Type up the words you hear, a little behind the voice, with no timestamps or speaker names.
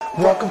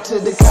Welcome to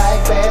the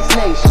Kayak Bass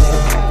Nation.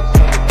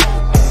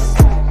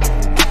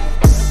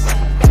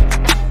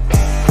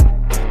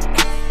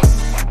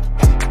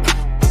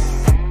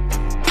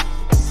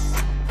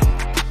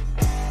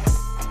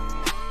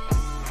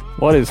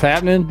 What is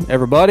happening,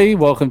 everybody?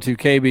 Welcome to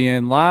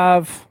KBN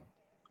Live.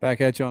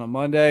 Back at you on a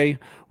Monday,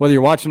 whether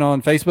you're watching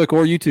on Facebook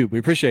or YouTube. We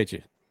appreciate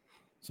you.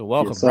 So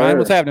welcome. Yes, Ryan,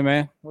 what's happening,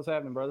 man? What's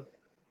happening, brother?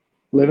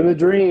 Living the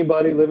dream,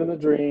 buddy. Living the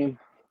dream.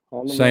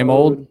 On the Same road.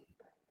 old?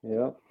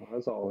 Yep,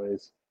 as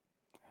always.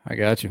 I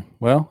got you.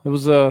 Well, it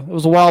was a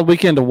wild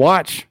weekend to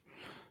watch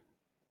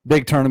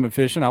big tournament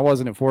fishing. I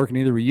wasn't at Fork,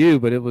 neither were you,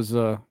 but it was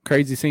a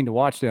crazy scene to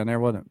watch down there,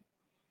 wasn't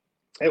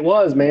it? It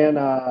was, man.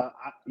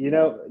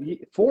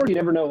 Ford, you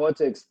never know what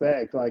to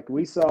expect. Like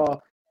we saw,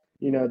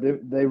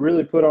 they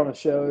really put on a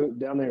show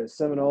down there at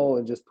Seminole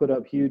and just put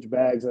up huge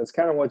bags. That's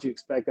kind of what you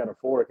expect out of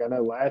Fork. I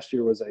know last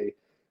year was a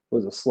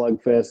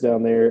slugfest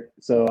down there.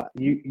 So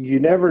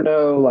you never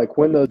know like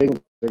when those big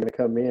ones are going to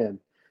come in.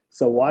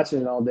 So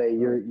watching it all day,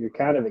 you're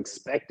kind of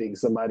expecting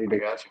somebody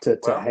to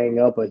hang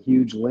up a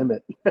huge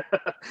limit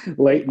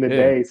late in the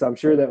day. So I'm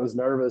sure that was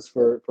nervous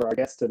for our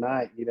guest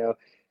tonight,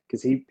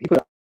 because he put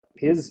up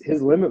his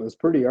limit was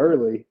pretty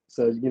early.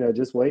 So,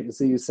 just waiting to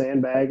see who's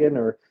sandbagging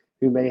or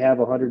who may have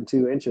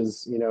 102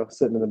 inches,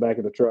 sitting in the back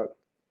of the truck.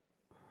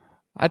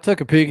 I took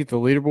a peek at the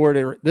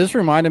leaderboard. This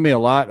reminded me a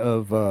lot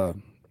of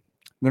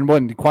there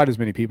wasn't quite as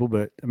many people,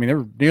 but I mean, there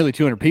were nearly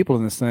 200 people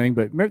in this thing.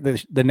 But remember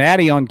the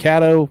Natty on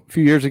Caddo a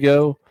few years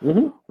ago,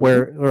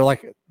 where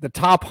like the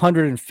top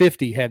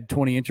 150 had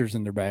 20 inches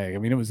in their bag. I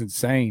mean, it was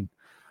insane.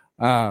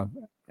 I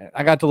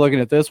got to looking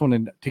at this one,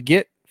 and to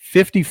get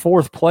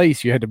 54th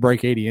place, you had to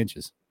break 80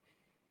 inches.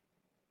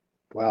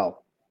 Wow.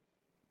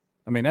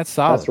 I mean, that's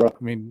solid. That's rough.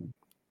 I mean,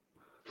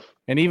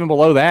 and even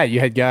below that, you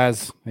had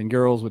guys and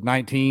girls with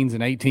 19s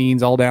and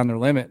 18s all down their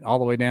limit, all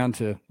the way down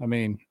to,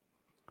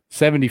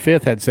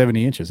 75th had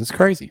 70 inches. It's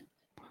crazy.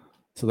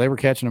 So they were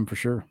catching them for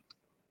sure.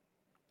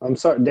 I'm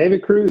sorry.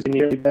 David Cruz, can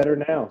you hear me better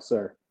now,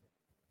 sir?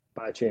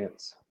 By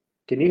chance.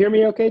 Can you hear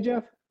me okay,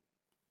 Jeff?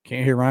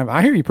 Can't hear Ryan.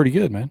 I hear you pretty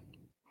good, man.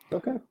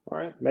 Okay. All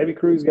right. Maybe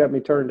Cruz got me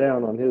turned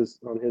down on his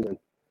end.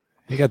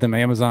 He got them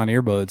Amazon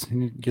earbuds. You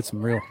need to get some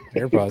real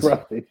AirPods. He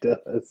probably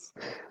does.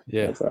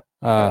 Yeah.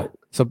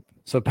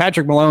 So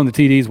Patrick Malone, the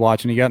TD's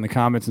watching, he got in the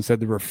comments and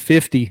said there were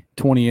 50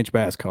 20-inch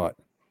bass caught.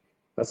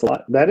 That's a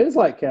lot. That is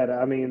like Caddo.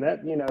 I mean,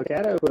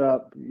 Caddo put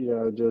up,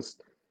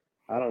 just,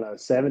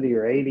 70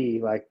 or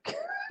 80, like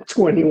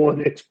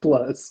 21-inch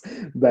plus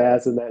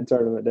bass in that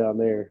tournament down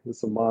there.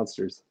 It's some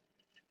monsters.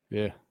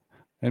 Yeah.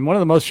 And one of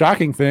the most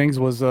shocking things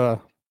was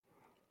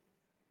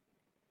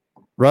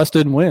Russ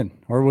didn't win,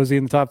 or was he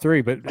in the top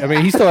three? But I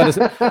mean, he still had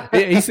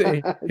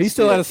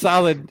a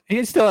solid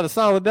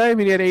day. I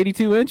mean, he had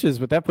 82 inches,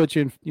 but that puts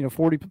you in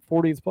 40th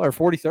or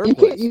 43rd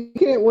place. You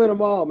can't win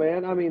them all,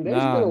 man. I mean,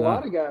 there's been a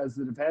lot of guys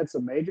that have had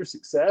some major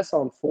success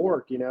on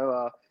Fork.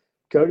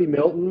 Cody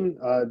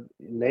Milton,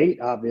 Nate,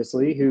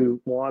 obviously,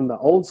 who won the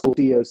old school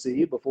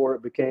TOC before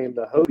it became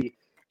the Hobie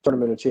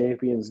Tournament of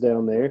Champions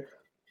down there.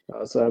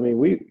 So I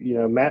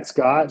mean, Matt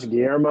Scotch,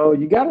 Guillermo,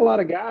 you got a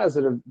lot of guys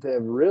that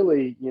have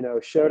really,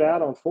 showed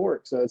out on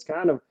Fork. So it's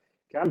kind of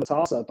a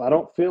toss up. I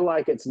don't feel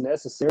like it's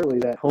necessarily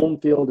that home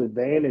field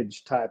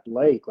advantage type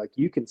lake. Like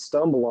you can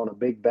stumble on a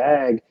big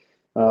bag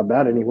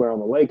about anywhere on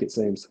the lake, it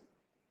seems.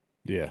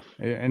 Yeah,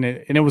 and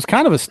it was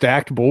kind of a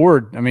stacked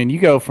board. I mean, you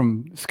go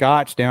from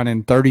Scotch down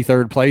in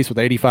 33rd place with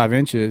 85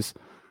 inches.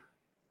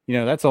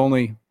 That's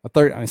only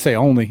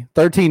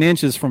 13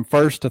 inches from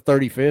first to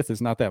 35th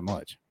is not that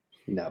much.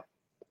 No.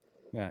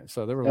 Yeah,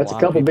 so there were a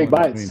couple big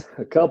bites.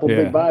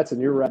 Big bites,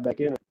 and you're right back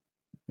in it.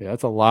 Yeah,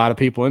 that's a lot of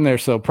people in there.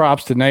 So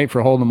props to Nate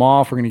for holding them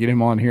off. We're going to get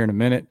him on here in a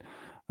minute.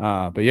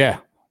 But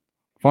yeah,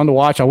 fun to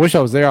watch. I wish I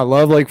was there. I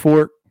love Lake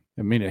Fork.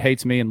 I mean, it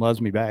hates me and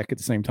loves me back at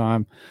the same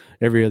time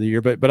every other year.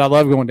 But I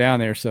love going down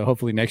there. So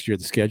hopefully next year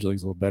the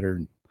scheduling's a little better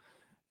and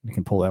you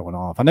can pull that one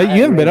off. I know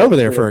you haven't been over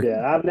there for.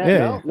 Yeah,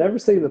 I've never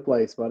seen the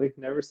place, buddy.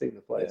 Never seen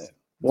the place.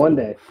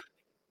 Yeah.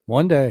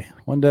 One day.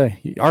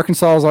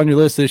 Arkansas is on your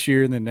list this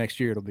year, and then next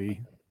year it'll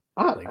be.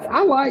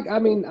 I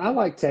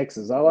like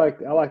Texas. I like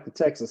the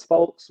Texas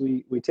folks.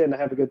 We tend to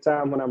have a good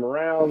time when I'm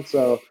around,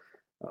 so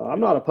I'm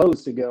not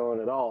opposed to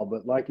going at all.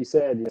 But like you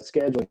said,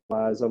 scheduling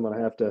wise, I'm gonna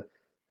have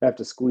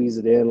to squeeze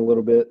it in a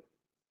little bit.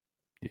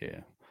 Yeah.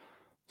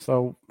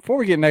 So before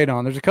we get Nate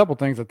on, there's a couple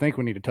things I think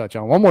we need to touch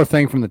on. One more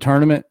thing from the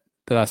tournament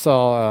that I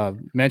saw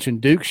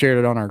mentioned. Duke shared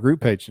it on our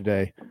group page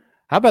today.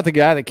 How about the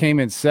guy that came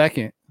in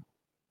second?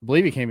 I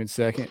believe he came in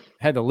second.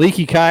 Had the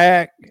leaky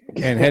kayak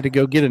and had to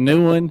go get a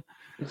new one.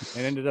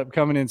 And ended up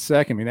coming in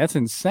second. I mean, that's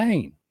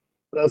insane.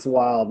 That's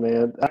wild,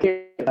 man.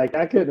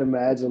 I couldn't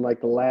imagine like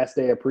the last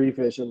day of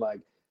pre-fishing. Like,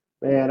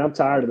 man, I'm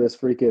tired of this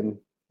freaking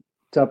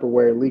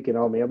Tupperware leaking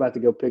on me. I'm about to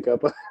go pick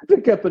up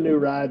a new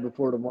ride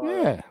before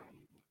tomorrow.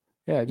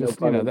 Yeah. Just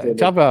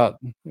talk about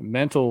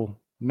mental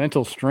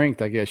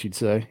strength, I guess you'd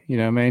say.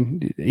 I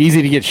mean,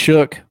 easy to get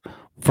shook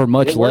for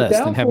much less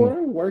than having.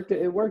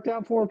 It worked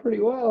out for him pretty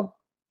well.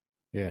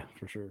 Yeah,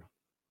 for sure.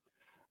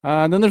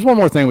 Then there's one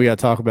more thing we got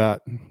to talk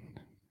about.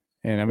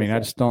 And I mean, I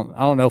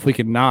don't know if we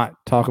could not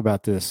talk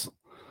about this.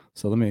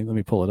 So let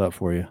me pull it up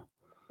for you.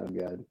 Oh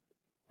God.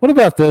 What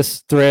about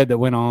this thread that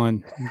went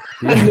on?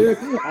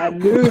 I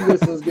knew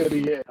this was gonna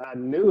be it. I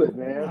knew it,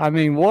 man. I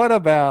mean, what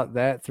about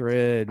that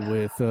thread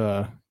with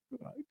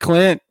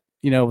Clint,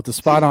 with the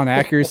spot on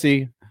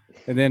accuracy?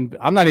 And then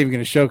I'm not even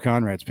going to show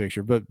Conrad's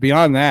picture, but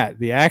beyond that,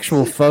 the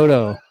actual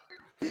photo.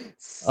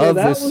 So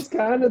that was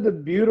kind of the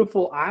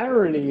beautiful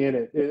irony in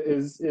it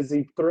is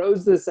he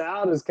throws this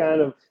out as kind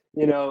of,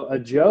 a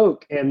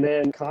joke. And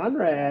then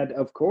Conrad,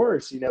 of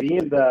course,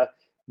 being the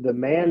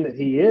man that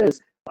he is,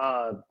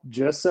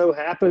 just so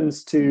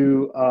happens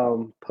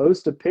to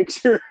post a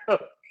picture of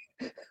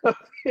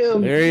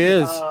him. There he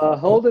is.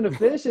 Holding a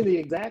fish in the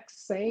exact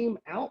same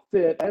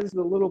outfit as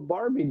the little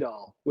Barbie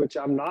doll, which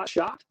I'm not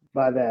shocked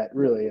by that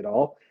really at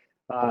all.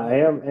 I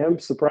am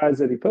surprised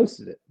that he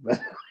posted it.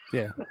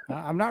 Yeah,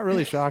 I'm not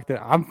really shocked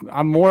that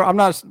I'm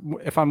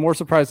more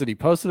surprised that he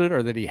posted it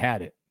or that he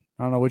had it.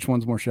 I don't know which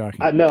one's more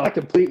shocking. I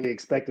completely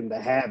expect him to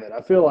have it.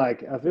 I feel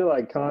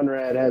like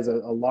Conrad has a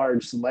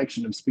large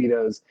selection of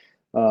Speedos,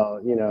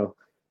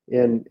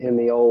 in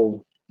the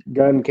old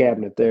gun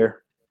cabinet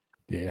there.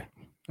 Yeah.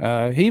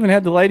 He even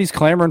had the ladies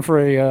clamoring for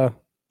a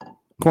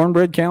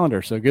cornbread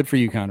calendar. So good for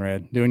you,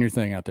 Conrad, doing your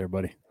thing out there,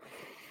 buddy.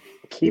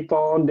 Keep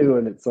on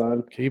doing it,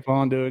 son. Keep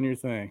on doing your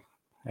thing.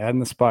 Adding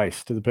the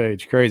spice to the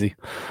page. Crazy.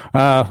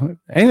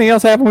 Anything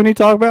else happen we need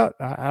to talk about?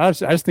 I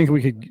just think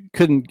we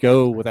couldn't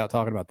go without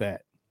talking about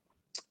that.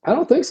 I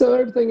don't think so.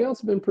 Everything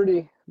else has been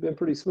pretty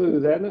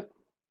smooth, hasn't it?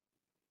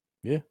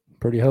 Yeah,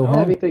 pretty I don't have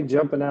ho-hum. anything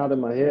jumping out in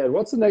my head.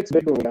 What's the next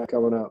big one we got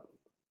coming up?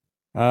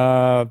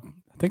 I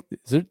think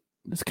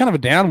it's kind of a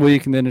down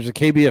week, and then there's a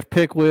KBF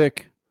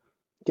Pickwick.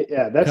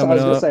 Yeah, that's what I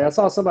was going to say. I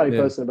saw somebody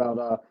posting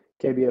about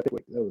KBF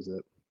Pickwick. That was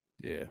it.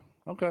 Yeah.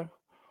 Okay.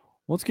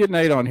 Let's get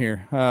Nate on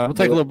here. We'll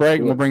take a little break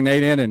and we'll bring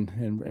Nate in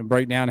and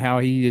break down how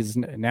he is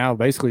now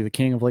basically the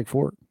king of Lake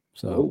Fork.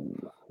 So,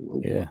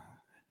 yeah.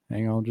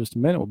 Hang on just a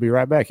minute. We'll be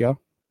right back, y'all.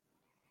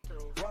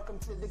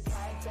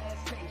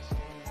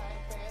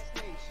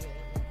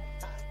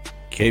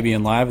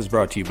 KBN Live is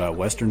brought to you by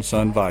Western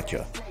Sun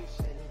Vodka.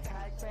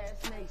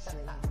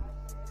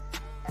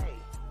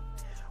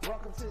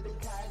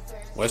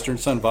 Western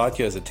Sun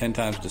Vodka is a 10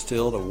 times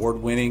distilled,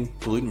 award-winning,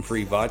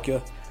 gluten-free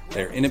vodka.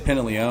 They are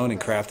independently owned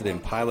and crafted in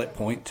Pilot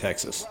Point,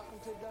 Texas.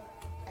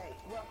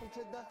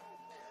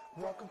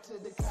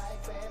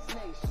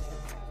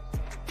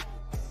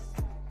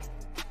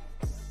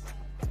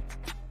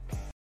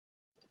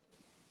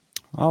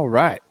 All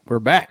right, we're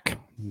back.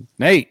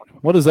 Nate,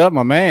 what is up,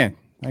 my man?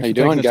 How you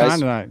doing, guys?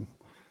 Tonight.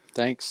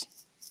 Thanks.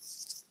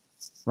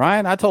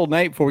 Ryan, I told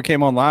Nate before we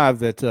came on live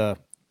that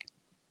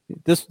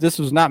this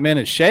was not meant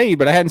as shade,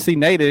 but I hadn't seen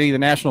Nate at any of the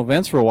national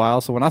events for a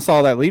while. So when I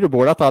saw that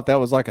leaderboard, I thought that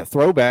was like a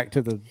throwback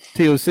to the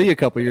TOC a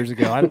couple years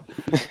ago.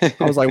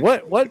 I was like,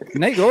 what?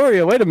 Nate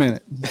Gloria, wait a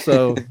minute.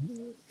 So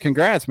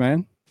congrats,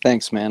 man.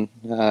 Thanks, man.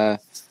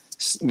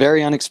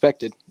 Very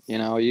unexpected.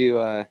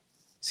 You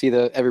see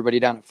everybody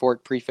down at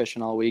Fork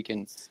pre-fishing all week,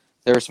 and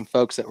there were some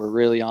folks that were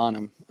really on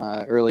them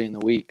early in the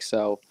week.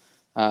 So,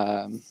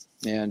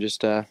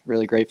 just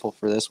really grateful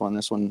for this one.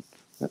 This one,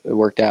 it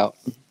worked out.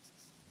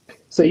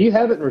 So you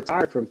haven't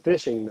retired from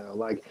fishing though,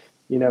 like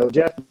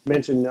Jeff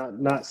mentioned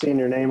not seeing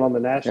your name on the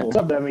national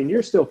stuff. I mean,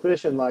 you're still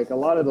fishing like a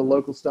lot of the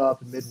local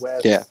stuff and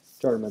Midwest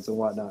tournaments and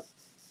whatnot.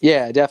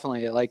 Yeah,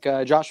 definitely. Like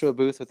Joshua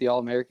Booth with the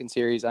All-American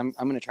Series, I'm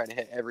going to try to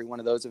hit every one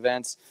of those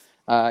events.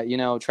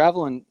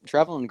 Traveling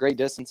great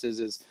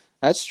distances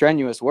that's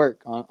strenuous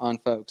work on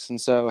folks,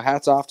 and so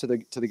hats off to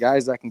the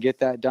guys that can get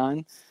that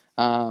done.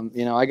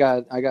 I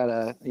got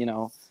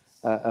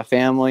a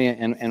family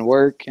and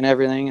work and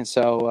everything, and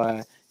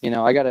so.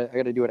 I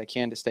gotta do what I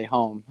can to stay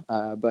home.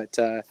 But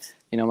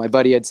my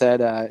buddy had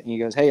said, he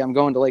goes, "Hey, I'm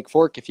going to Lake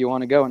Fork if you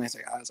want to go." And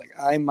I was like,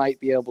 I might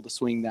be able to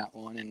swing that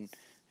one,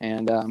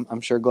 and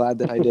I'm sure glad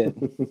that I did.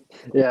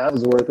 Yeah, that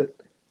was worth it.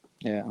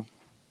 Yeah.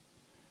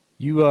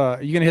 You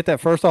gonna hit that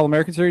first All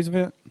American Series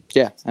event?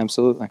 Yeah,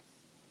 absolutely.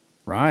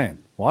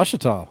 Ryan,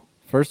 Ouachita,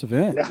 first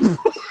event.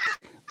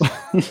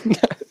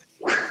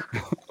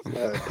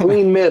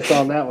 Clean miss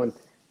on that one.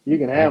 You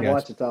can have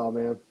Ouachita,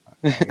 man.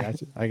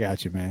 I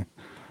got you, man.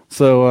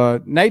 So,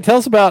 Nate, tell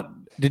us about,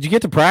 did you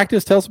get to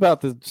practice? Tell us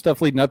about the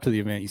stuff leading up to the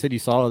event. You said you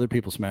saw other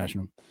people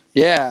smashing them.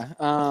 Yeah.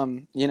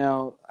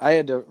 I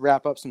had to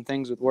wrap up some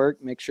things with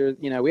work, make sure,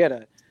 we had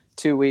a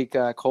 2-week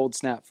cold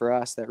snap for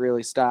us that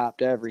really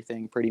stopped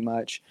everything pretty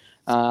much.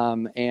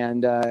 About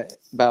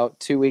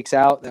 2 weeks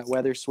out, that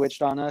weather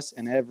switched on us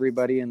and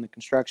everybody in the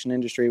construction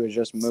industry was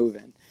just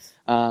moving.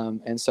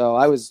 And so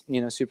I was,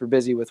 super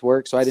busy with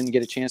work, so I didn't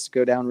get a chance to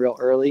go down real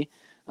early.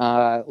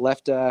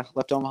 Left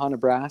Omaha,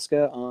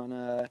 Nebraska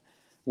on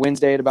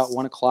Wednesday at about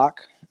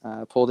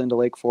 1:00. Pulled into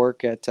Lake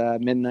Fork at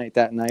midnight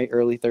that night,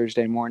 early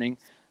Thursday morning.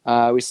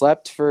 We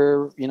slept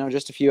for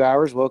just a few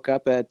hours. Woke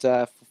up at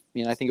I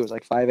think it was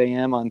like 5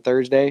 a.m. on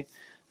Thursday,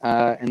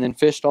 and then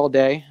fished all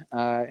day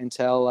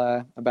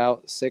until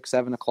about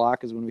 6-7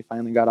 o'clock is when we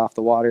finally got off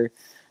the water.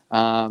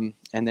 And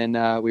then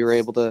we were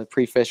able to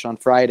pre-fish on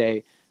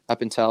Friday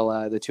up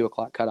until the 2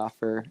 o'clock cutoff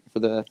for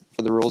the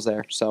rules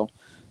there. So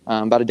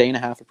about a day and a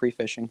half of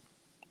pre-fishing.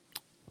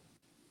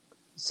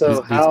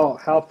 So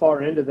how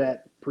far into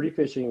that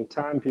pre-fishing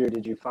time period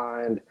did you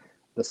find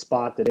the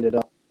spot that ended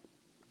up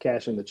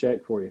cashing the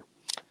check for you?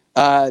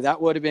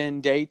 That would have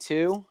been day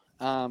 2.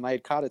 I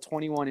had caught a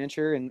 21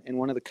 incher in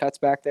one of the cuts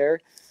back there.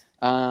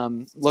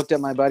 Looked at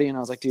my buddy and I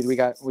was like, dude, we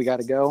got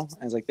to go.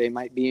 I was like, they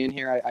might be in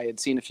here. I had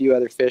seen a few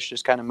other fish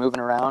just kind of moving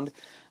around,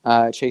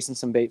 chasing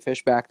some bait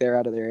fish back there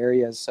out of their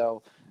areas.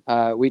 So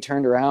we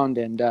turned around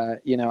and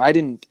I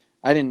didn't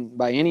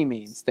by any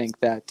means think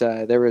that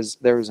there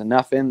was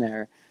enough in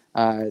there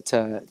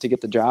to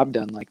get the job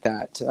done like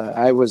that.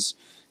 I was,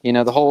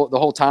 the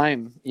whole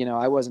time,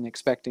 I wasn't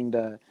expecting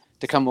to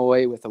come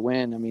away with a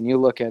win. I mean, you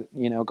look at,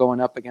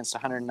 going up against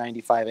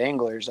 195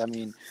 anglers. I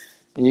mean,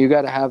 you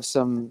got to have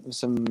some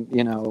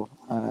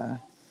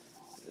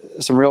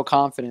real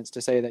confidence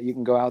to say that you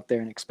can go out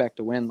there and expect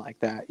a win like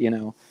that,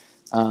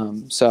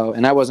 So,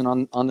 and I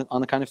wasn't on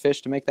the kind of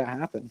fish to make that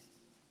happen.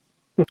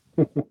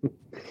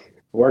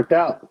 Worked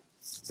out.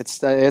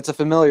 It's a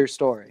familiar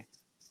story.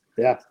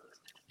 Yeah.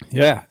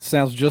 Yeah,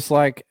 sounds just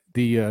like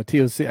the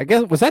TOC. I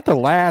guess, was that the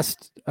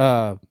last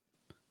TOC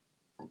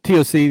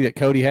that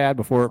Cody had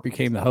before it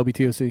became the Hobie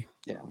TOC?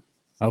 Yeah.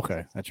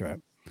 Okay, that's right.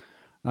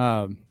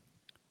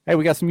 Hey,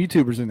 we got some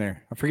YouTubers in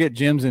there. I forget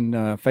Jim's in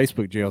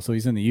Facebook jail, so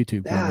he's in the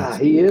YouTube.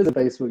 He is in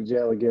Facebook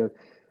jail again.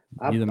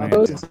 I man,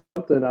 posted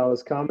something. I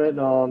was commenting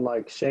on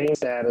like Shane's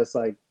status,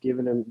 like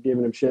giving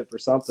him shit for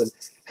something,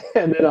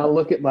 and then I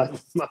look at my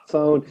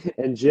phone,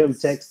 and Jim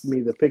texted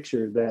me the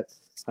picture that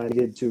I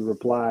needed to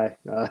reply.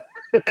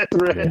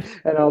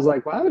 And I was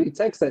like, why would he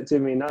text that to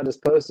me and not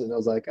just post it? And I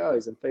was like, oh,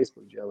 he's in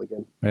Facebook jail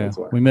again. Yeah,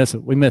 we miss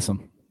it. We miss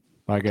him.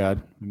 By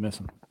God, we miss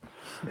him.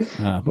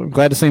 But I'm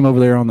glad to see him over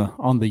there on the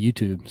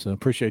YouTube. So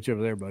appreciate you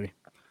over there, buddy.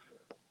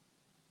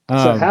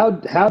 So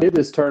how did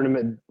this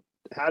tournament?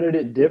 How did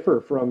it differ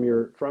from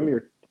your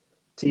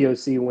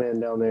TOC win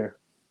down there?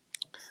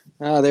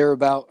 They were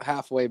about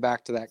halfway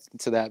back to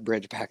that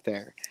bridge back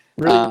there.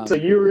 Really? So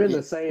you were in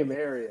the same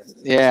area?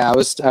 Yeah,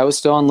 I was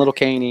still on Little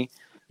Caney.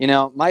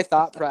 My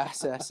thought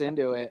process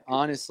into it,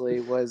 honestly,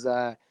 was,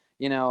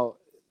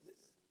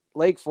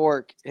 Lake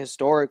Fork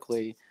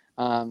historically,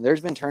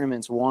 there's been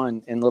tournaments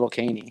won in Little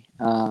Caney.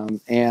 So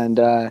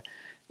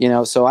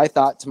I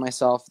thought to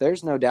myself,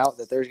 there's no doubt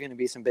that there's going to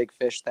be some big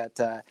fish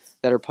that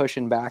are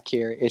pushing back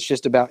here. It's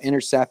just about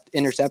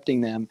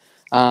intercepting them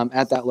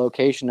at that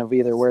location of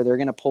either where they're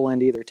going to pull in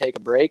to either take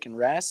a break and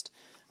rest,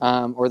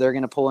 or they're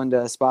going to pull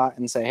into a spot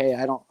and say, hey,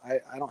 I don't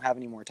have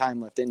any more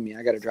time left in me.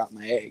 I got to drop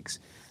my eggs.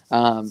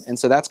 And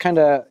so that's kind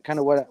of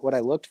what I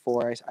looked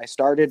for. I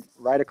started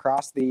right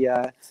across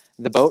the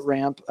boat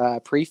ramp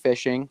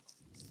pre-fishing.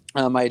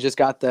 I just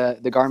got the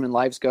Garmin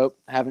Live Scope.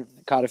 I haven't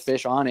caught a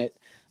fish on it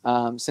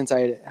since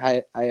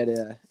I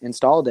had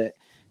installed it.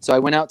 So I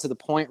went out to the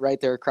point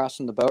right there across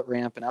from the boat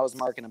ramp, and I was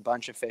marking a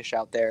bunch of fish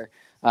out there.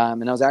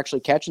 And I was actually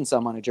catching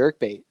some on a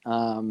jerkbait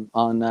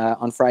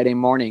on Friday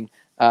morning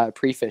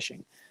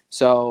pre-fishing.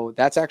 So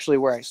that's actually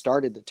where I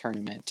started the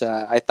tournament.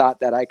 I thought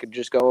that I could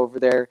just go over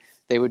there.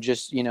 They would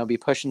just, be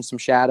pushing some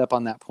shad up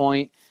on that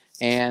point.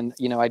 And,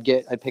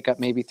 I'd pick up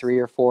maybe 3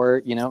 or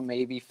 4,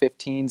 maybe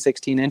 15,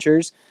 16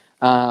 inchers,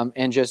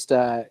 and just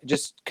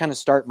kind of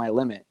start my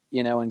limit,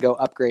 and go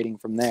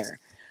upgrading from there.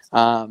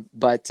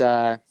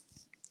 But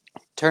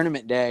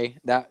tournament day,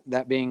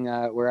 that being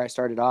where I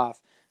started off,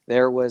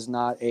 there was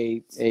not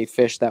a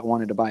fish that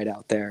wanted to bite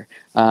out there.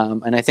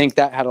 And I think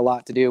that had a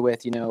lot to do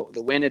with, the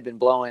wind had been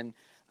blowing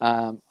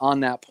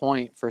on that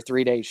point for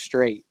 3 days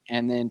straight.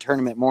 And then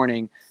tournament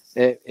morning,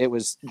 it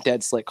was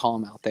dead slick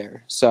calm out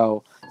there.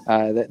 So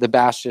the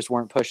bass just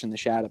weren't pushing the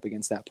shad up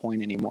against that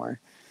point anymore.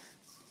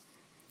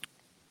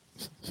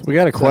 So we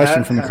got a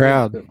question from the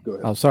crowd.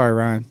 Oh, sorry,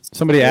 Ryan.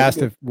 Somebody asked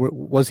if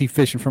was he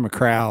fishing from a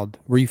crowd?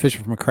 Were you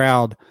fishing from a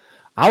crowd?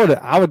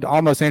 I would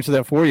almost answer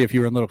that for you if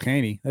you were in Little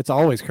Caney. It's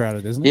always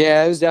crowded, isn't it?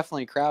 Yeah, it was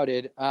definitely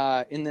crowded.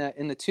 In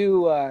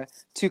the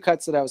two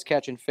cuts that I was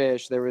catching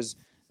fish, there was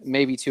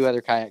maybe 2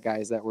 other kayak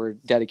guys that were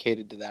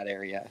dedicated to that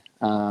area.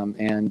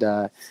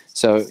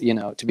 So,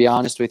 to be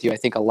honest with you, I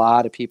think a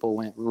lot of people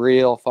went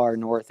real far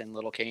north in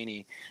Little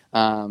Caney,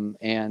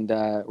 and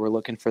were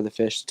looking for the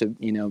fish to,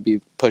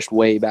 be pushed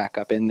way back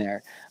up in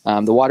there.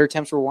 The water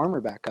temps were warmer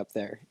back up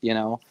there,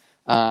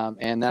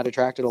 and that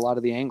attracted a lot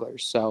of the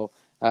anglers. So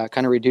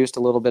kind of reduced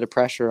a little bit of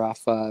pressure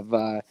off of,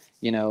 the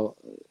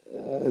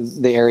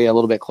area a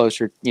little bit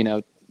closer,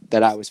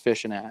 that I was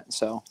fishing at.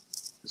 So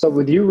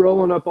with you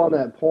rolling up on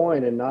that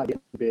point and not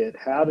getting bit,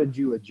 how did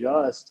you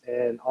adjust?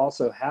 And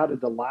also, how did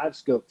the Live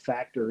Scope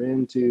factor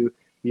into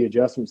the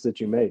adjustments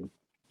that you made?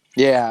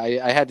 Yeah,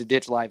 I had to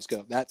ditch Live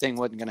Scope. That thing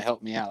wasn't going to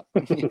help me out.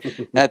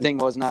 That thing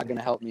was not going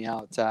to help me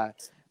out.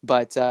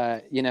 But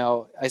I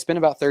spent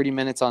about 30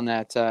 minutes on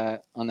that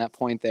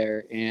point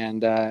there.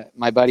 And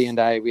my buddy and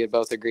I, we had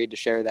both agreed to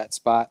share that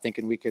spot,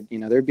 thinking we could,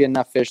 there'd be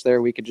enough fish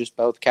there. We could just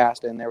both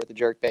cast in there with the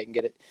jerkbait and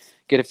get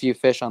a few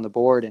fish on the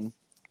board. And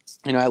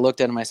I looked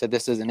at him. I said,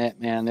 "This isn't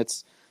it, man.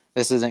 This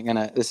isn't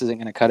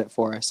gonna cut it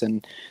for us."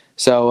 And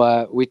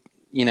so we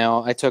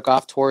I took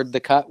off toward the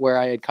cut where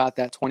I had caught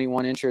that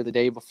 21 incher the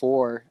day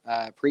before,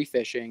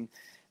 pre-fishing.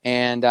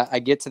 And I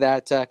get to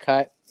that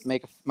cut,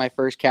 make my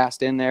first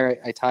cast in there.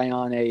 I tie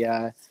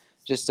on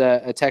just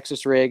a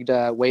Texas rigged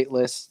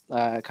weightless,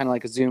 kind of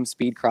like a Zoom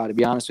speed craw. To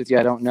be honest with you,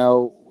 I don't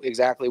know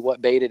exactly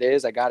what bait it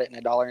is. I got it in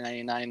a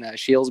 $1.99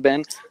 Shields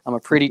bin. I'm a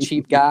pretty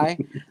cheap guy.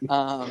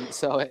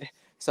 So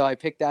I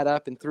picked that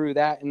up and threw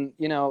that. And,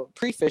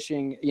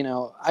 pre-fishing,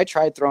 I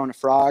tried throwing a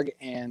frog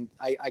and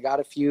I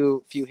got a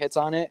few hits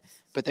on it,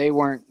 but they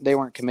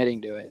weren't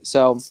committing to it.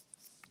 So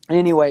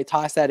anyway,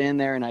 toss that in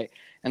there and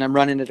I'm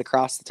running it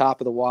across the top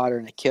of the water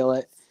and I kill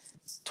it.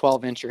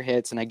 12-incher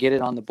hits, and I get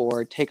it on the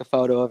board, take a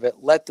photo of it,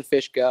 let the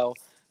fish go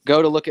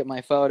to look at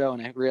my photo,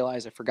 and I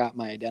realize I forgot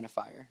my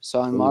identifier. So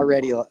I'm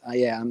already,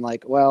 I'm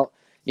like, well,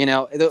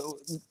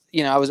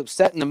 I was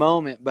upset in the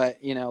moment, but,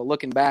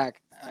 looking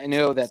back, I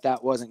knew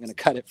that wasn't going to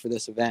cut it for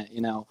this event,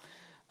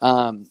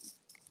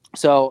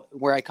 So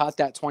where I caught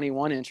that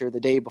 21-incher the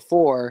day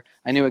before,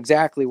 I knew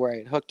exactly where I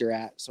had hooked her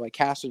at. So I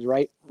casted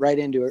right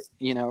into her,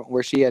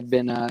 where she had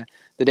been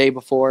the day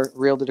before,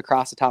 reeled it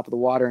across the top of the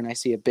water, and I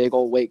see a big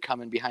old weight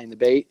coming behind the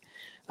bait.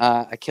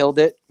 I killed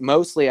it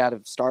mostly out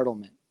of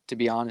startlement, to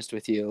be honest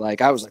with you.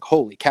 Like, I was like,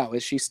 holy cow,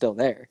 is she still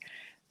there?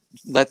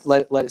 Let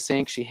it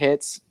sink. She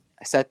hits.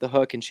 I set the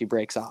hook, and she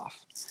breaks off.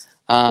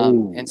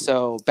 And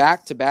so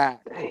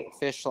back-to-back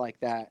fish like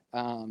that,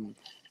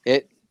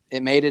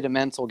 it made it a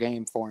mental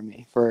game for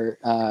me for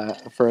a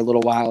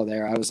little while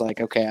there. I was like,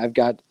 okay, I've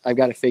got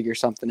to figure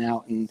something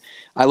out. And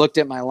I looked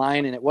at my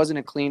line and it wasn't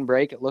a clean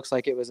break. It looks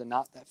like it was a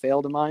knot that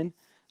failed of mine.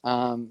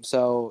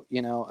 So,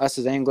 us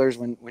as anglers,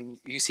 when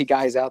you see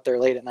guys out there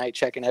late at night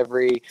checking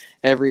every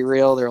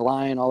reel, their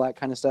line, all that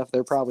kind of stuff,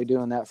 they're probably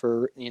doing that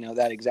for,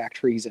 that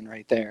exact reason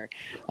right there.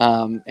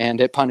 And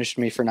it punished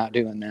me for not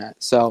doing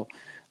that. So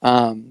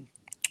I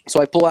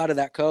pull out of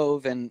that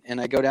cove and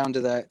I go down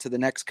to the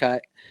next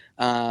cut.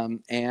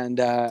 And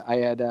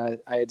I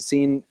had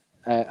seen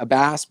a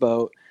bass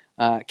boat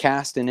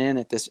casting in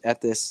at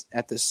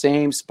the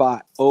same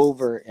spot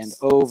over and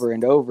over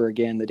and over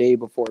again the day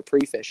before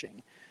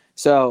pre-fishing.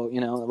 So,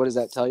 what does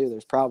that tell you?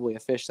 There's probably a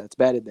fish that's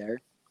bedded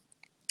there.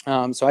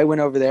 So I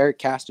went over there,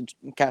 casted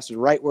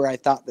right where I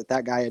thought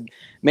that guy had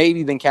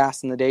maybe been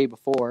casting the day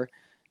before,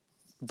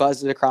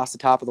 buzzed it across the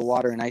top of the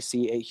water, and I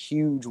see a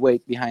huge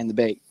weight behind the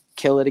bait.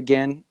 Kill it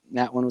again.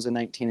 That one was a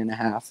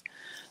 19.5.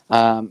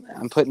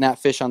 I'm putting that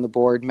fish on the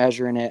board,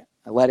 measuring it.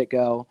 I let it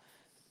go.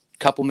 A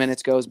couple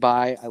minutes goes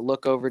by. I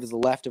look over to the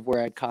left of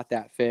where I'd caught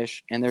that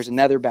fish, and there's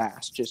another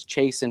bass just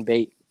chasing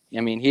bait.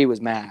 I mean, he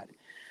was mad.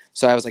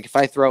 So I was like, if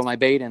I throw my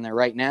bait in there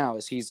right now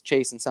as he's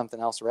chasing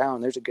something else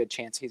around, there's a good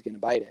chance he's going to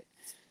bite it.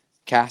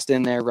 Cast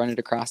in there, run it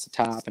across the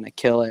top, and I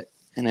kill it,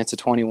 and it's a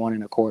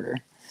 21.25.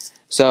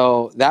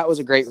 So that was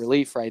a great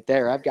relief right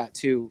there. I've got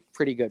two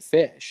pretty good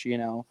fish,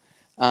 and,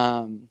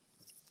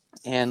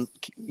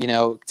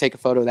 take a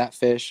photo of that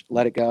fish,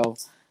 let it go. A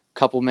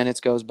couple minutes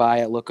goes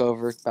by. I look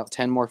over about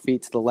 10 more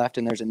feet to the left,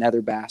 and there's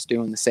another bass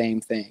doing the same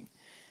thing.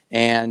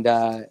 And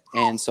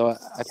so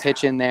I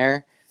pitch in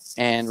there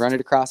and run it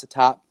across the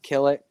top,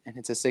 kill it, and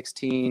it's a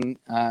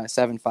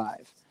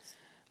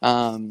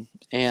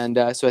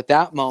 16.75. So at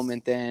that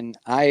moment, then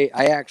I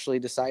actually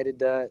decided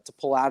to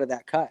pull out of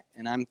that cut,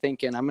 and I'm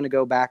thinking I'm going to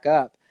go back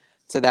up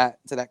to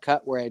that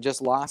cut where I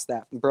just lost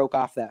that, broke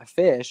off that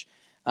fish.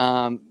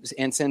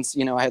 And since,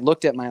 I had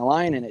looked at my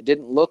line and it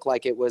didn't look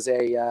like it was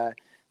a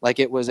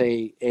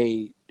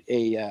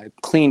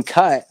clean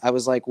cut, I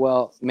was like,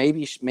 well,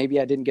 maybe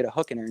I didn't get a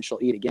hook in her and she'll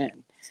eat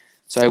again.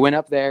 So I went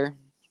up there,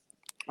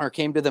 or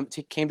came to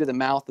the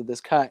mouth of this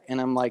cut,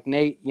 and I'm like,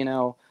 Nate,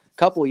 a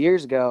couple of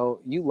years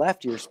ago, you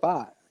left your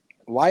spot.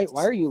 Why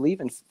are you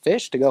leaving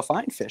fish to go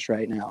find fish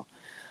right now?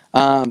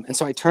 And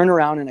so I turn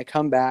around and I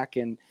come back,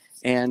 and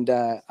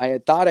I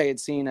had thought I had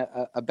seen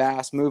a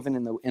bass moving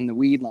in the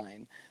weed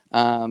line.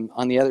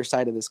 On the other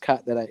side of this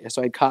cut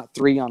so I caught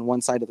 3 on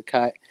one side of the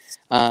cut.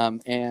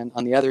 And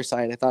on the other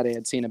side, I thought I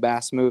had seen a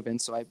bass moving.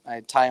 So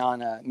I tie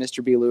on a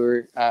Mr. B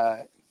lure,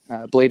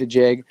 bladed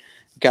jig,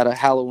 got a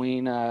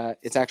Halloween,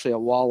 it's actually a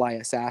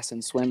walleye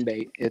assassin swim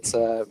bait. It's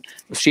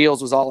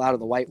Shields was all out of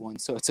the white one.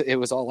 So it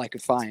was all I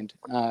could find,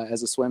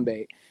 as a swim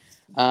bait.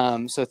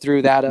 So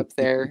threw that up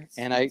there,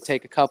 and I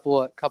take a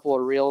couple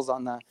of reels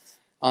on the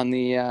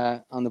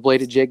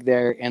bladed jig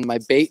there, and my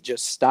bait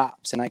just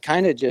stops, and I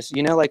kind of just,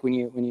 like when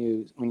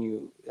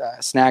you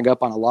snag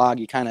up on a log,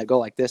 you kind of go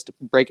like this to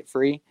break it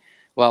free.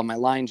 Well, my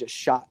line just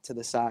shot to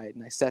the side,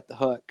 and I set the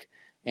hook,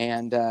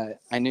 and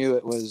I knew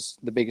it was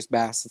the biggest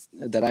bass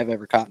that I've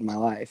ever caught in my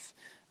life.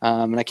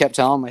 And I kept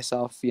telling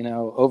myself,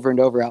 over and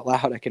over out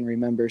loud, I can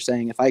remember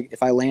saying,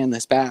 if I land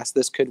this bass,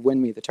 this could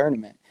win me the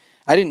tournament.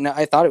 I didn't know.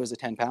 I thought it was a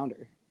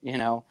 10-pounder,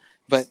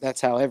 but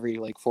that's how every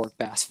fork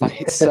bass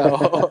fights.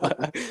 So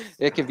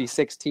it could be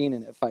 16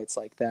 and it fights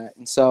like that.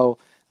 And so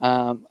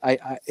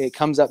it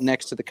comes up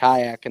next to the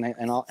kayak, and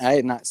I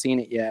had not seen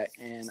it yet,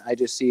 and I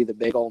just see the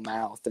big old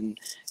mouth,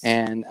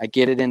 and I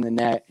get it in the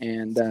net,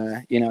 and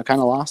I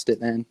kind of lost it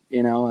then.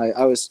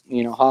 I was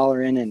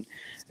hollering,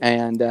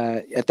 and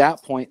at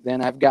that point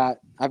then I've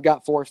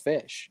got 4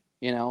 fish,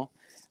 you know.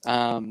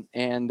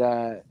 And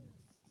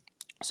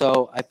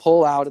so I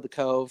pull out of the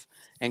cove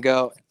and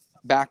go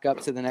back up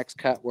to the next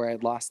cut where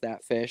I'd lost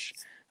that fish.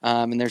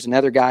 And there's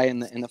another guy in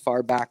the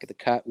far back of the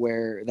cut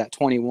where that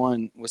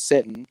 21 was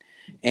sitting.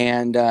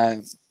 And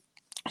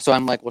so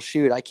I'm like, well,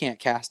 shoot, I can't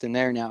cast in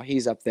there now.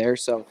 He's up there.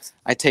 So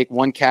I take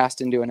one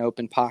cast into an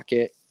open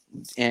pocket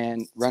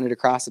and run it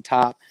across the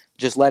top,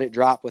 just let it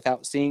drop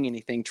without seeing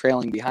anything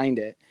trailing behind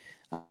it.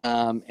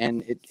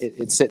 And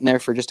it's sitting there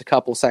for just a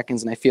couple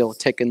seconds, and I feel a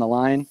tick in the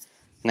line,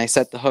 and I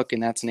set the hook,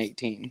 and that's an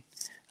 18.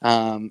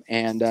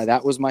 And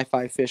that was my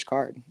 5-fish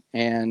card.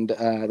 And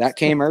that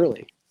came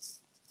early.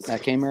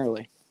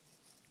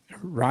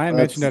 Ryan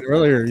mentioned that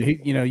earlier.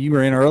 You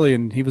were in early,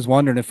 and he was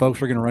wondering if folks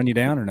were going to run you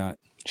down or not.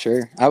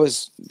 Sure. I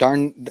was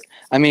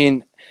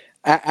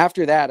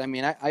after that,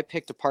 I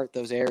picked apart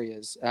those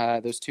areas,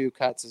 those 2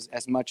 cuts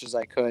as much as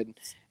I could,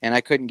 and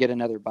I couldn't get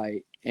another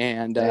bite.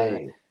 And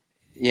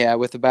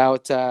with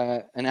about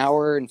an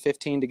hour and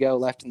 15 to go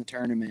left in the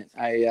tournament,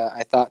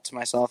 I thought to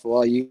myself,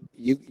 well, you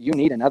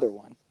need another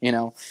one.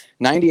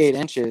 98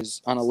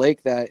 inches on a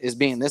lake that is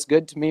being this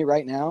good to me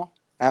right now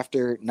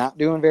after not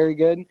doing very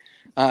good.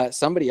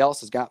 Somebody else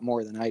has got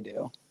more than I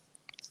do.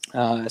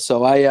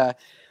 So I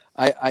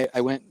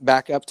went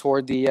back up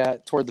toward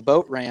the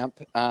boat ramp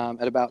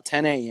at about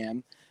 10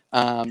 a.m.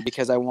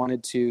 Because I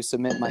wanted to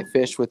submit my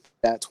fish with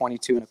that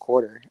 22 and a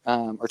quarter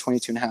or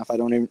 22 and a half.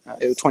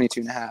 It was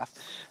 22 and a half.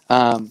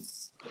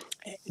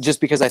 Just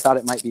because I thought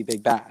it might be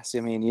big bass.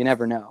 You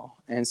never know.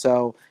 And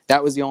so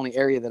that was the only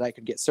area that I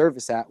could get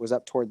service at, was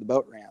up toward the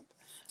boat ramp.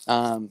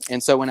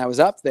 And so when I was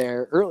up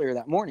there earlier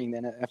that morning,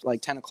 then at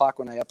like 10 o'clock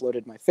when I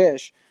uploaded my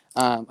fish,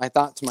 I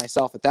thought to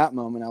myself at that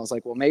moment, I was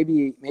like, well,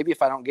 maybe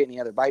if I don't get any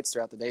other bites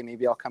throughout the day,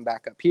 maybe I'll come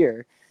back up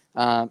here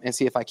and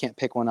see if I can't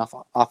pick one off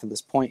of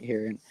this point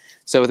here. And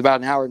so with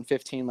about an hour and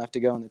 15 left to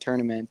go in the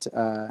tournament,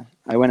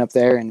 I went up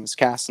there and was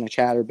casting a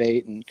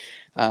chatterbait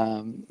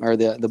or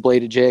the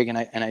bladed jig, and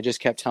I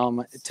just kept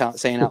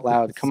saying out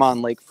loud, "Come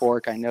on, Lake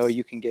Fork, I know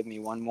you can give me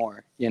one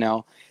more,"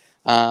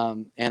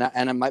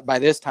 by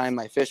this time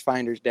my fish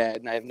finder's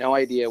dead, and I have no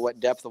idea what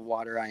depth of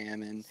water I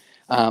am in.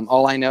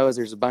 All I know is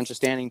there's a bunch of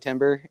standing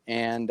timber,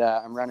 and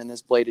I'm running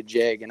this bladed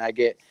jig, and I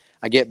get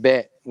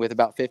bit with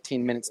about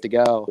 15 minutes to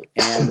go.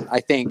 And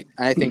I think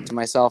to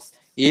myself,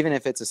 even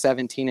if it's a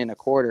 17 and a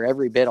quarter,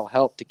 every bit will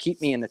help to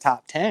keep me in the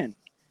top 10,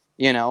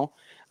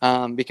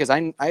 because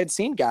I had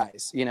seen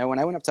guys, when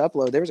I went up to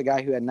upload, there was a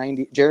guy who had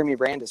 90, Jeremy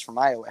Brandis from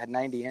Iowa, had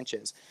 90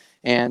 inches.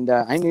 And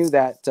I knew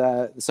that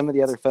some of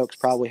the other folks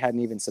probably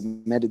hadn't even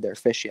submitted their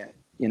fish yet,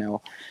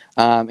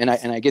 and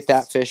I get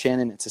that fish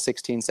in, and it's a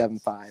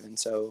 16.75. And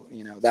so,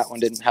 that one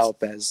didn't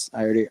help, as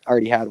I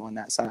already had one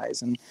that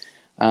size. And,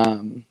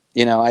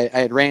 I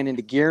had ran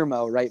into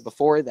Guillermo right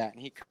before that,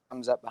 and he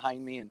comes up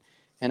behind me,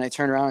 and I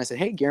turn around and I said,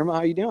 "Hey, Guillermo,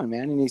 how you doing,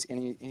 man?"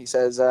 And he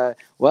says,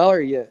 "Well,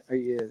 are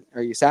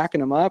you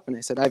sacking them up?" And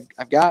I said,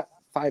 I've got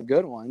 5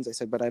 good ones. I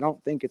said, "But I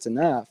don't think it's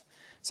enough."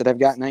 I said, "I've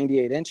got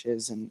 98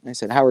 inches. And I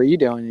said, "How are you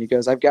doing?" And he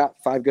goes, "I've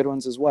got 5 good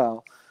ones as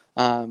well."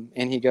 And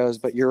he goes,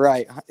 "But you're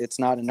right, it's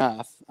not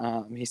enough."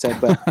 He said,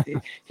 "But,"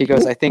 he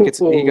goes, "I think it's,"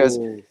 he goes,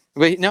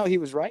 but no, he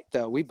was right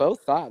though. We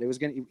both thought it was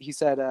going to, he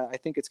said, "I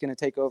think it's going to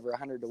take over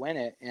 100 to win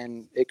it,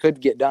 and it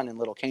could get done in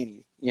Little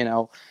Caney,"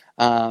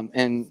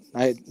 and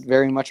I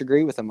very much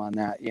agree with him on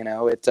that.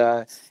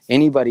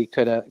 Anybody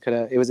could have,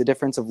 it was a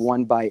difference of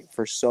 1 bite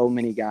for so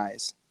many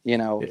guys,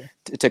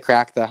 to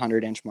crack the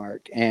 100-inch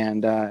mark.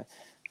 And,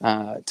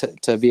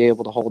 to be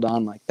able to hold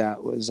on like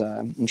that was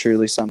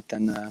truly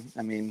something. I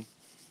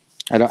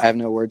have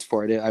no words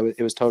for it.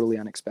 It was totally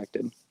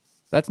unexpected.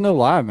 That's no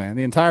lie, man.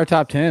 The entire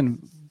top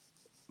 10,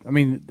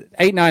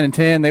 8, 9, and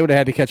 10, they would have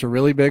had to catch a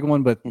really big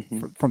one, but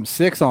from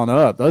 6 on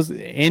up,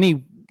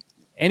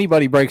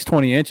 anybody breaks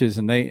 20 inches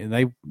and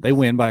they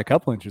win by a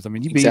couple inches. You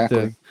beat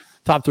the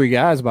top 3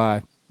 guys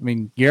by,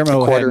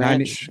 Guillermo had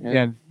 90.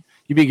 Yeah,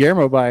 you beat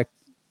Guillermo by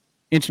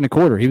 1.25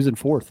 inches. He was in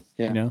 4th.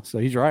 Yeah. So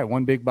he's right.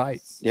 1 big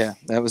bite. Yeah,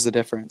 that was the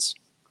difference.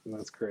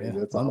 That's crazy. Yeah,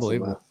 that's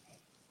unbelievable. Awesome.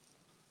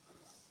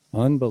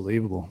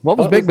 Unbelievable. What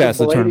was big bass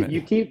of the tournament?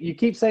 You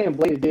keep saying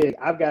bladed jig.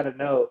 I've got to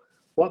know,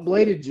 what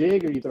bladed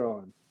jig are you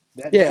throwing?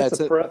 That's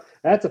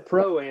a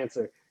pro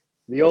answer.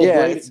 The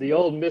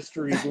old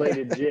mystery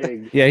bladed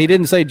jig. Yeah, he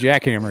didn't say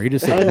jackhammer. He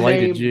just said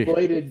bladed jig.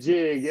 Bladed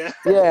jig. Yeah.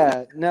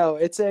 Yeah, no,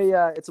 it's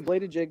a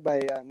bladed jig by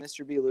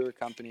Mr. B Lure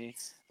Company.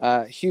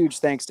 Huge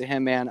thanks to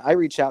him, man. I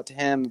reached out to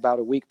him about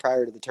a week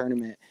prior to the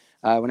tournament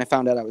when I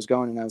found out I was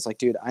going, and I was like,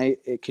 "Dude,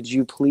 could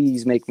you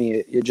please make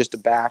me just a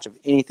batch of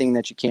anything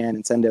that you can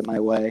and send it my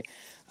way?"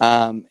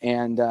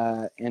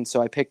 And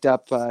so I picked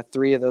up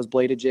 3 of those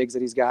bladed jigs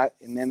that he's got.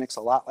 It mimics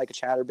a lot like a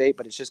chatterbait,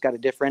 but it's just got a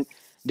different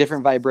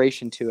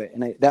vibration to it.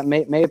 And that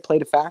may have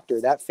played a factor.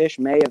 That fish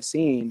may have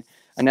seen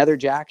another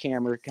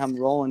jackhammer come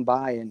rolling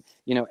by, and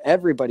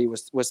everybody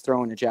was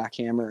throwing a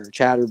jackhammer or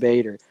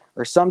chatterbait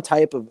or some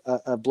type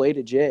of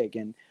bladed jig.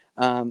 And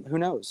who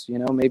knows?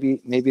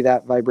 Maybe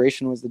that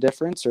vibration was the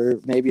difference, or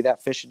maybe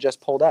that fish had just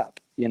pulled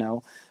up.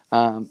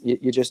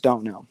 You just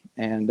don't know.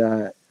 And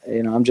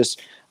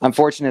I'm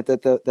fortunate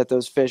that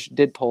those fish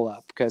did pull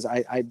up, because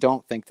I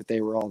don't think that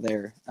they were all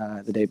there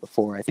the day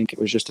before. I think it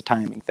was just a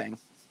timing thing.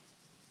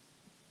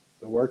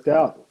 It worked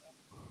out.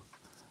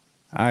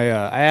 I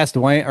asked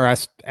Dwayne, or I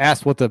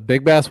asked what the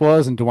big bass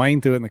was, and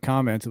Dwayne threw it in the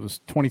comments. It was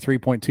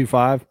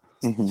 23.25.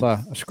 Mm-hmm. So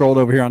I scrolled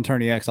over here on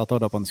Tourney X. I'll throw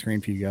it up on the screen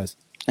for you guys.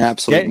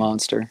 Absolute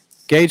monster.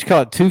 Gage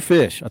caught 2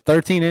 fish, a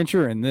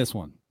 13-incher and this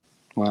one.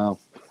 Wow.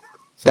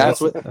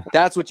 So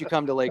that's what you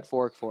come to Lake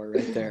Fork for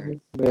right there.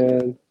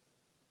 Man.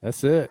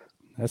 That's it.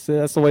 That's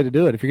the way to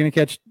do it. If you're going to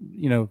catch,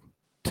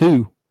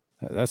 2,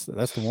 that's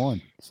the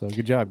one. So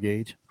good job,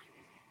 Gage.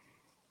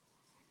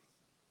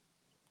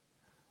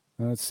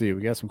 Let's see.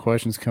 We got some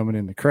questions coming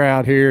in the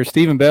crowd here.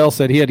 Stephen Bell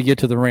said he had to get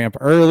to the ramp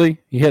early.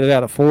 He headed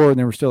out at 4, and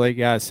there were still 8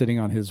 guys sitting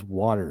on his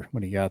water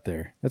when he got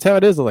there. That's how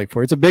it is at Lake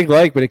Fork. It's a big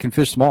lake, but it can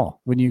fish small.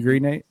 Wouldn't you agree,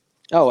 Nate?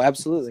 Oh,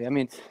 absolutely. I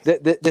mean,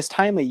 this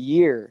time of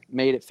year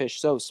made it fish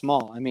so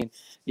small. I mean,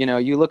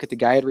 you look at the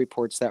guide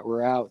reports that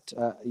were out,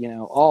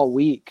 all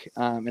week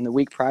and the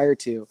week prior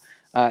to,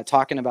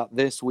 talking about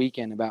this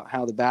weekend, about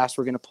how the bass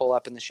were going to pull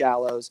up in the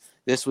shallows.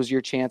 This was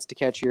your chance to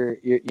catch your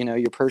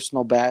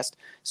personal best.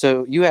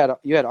 So you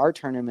had our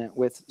tournament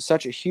with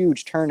such a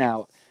huge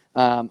turnout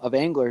of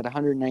anglers,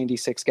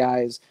 196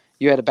 guys.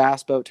 You had a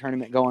bass boat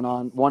tournament going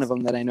on, one of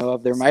them that I know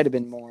of. There might have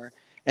been more.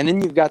 And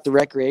then you've got the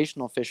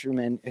recreational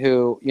fishermen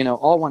who,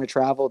 all want to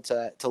travel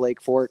to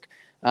Lake Fork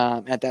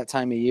at that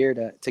time of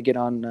year to get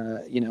on,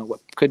 what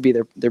could be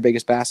their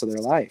biggest bass of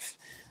their life.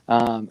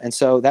 And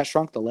so that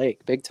shrunk the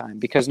lake big time,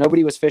 because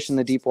nobody was fishing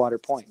the deep water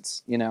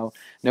points.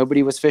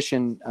 Nobody was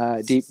fishing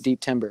deep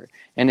timber.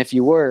 And if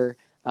you were,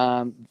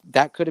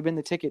 that could have been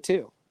the ticket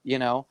too,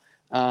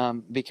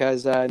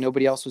 because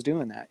nobody else was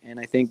doing that. And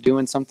I think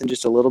doing something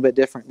just a little bit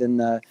different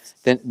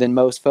than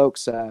most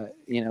folks,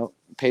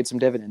 paid some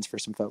dividends for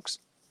some folks.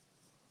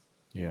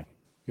 Yeah,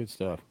 good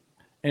stuff.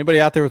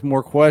 Anybody out there with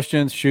more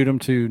questions, shoot them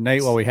to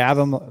Nate while we have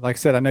them. Like I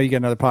said, I know you got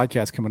another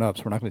podcast coming up,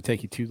 so we're not going to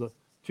take you too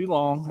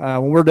long.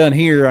 When we're done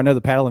here, I know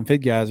the Paddle and Fid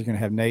guys are going to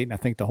have Nate, and I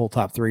think the whole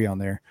top 3 on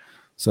there.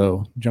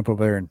 So jump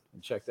over there and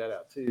check that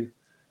out too.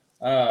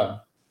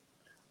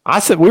 I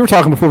said, we were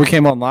talking before we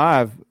came on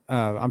live.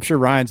 I'm sure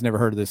Ryan's never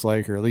heard of this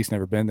lake, or at least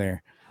never been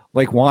there.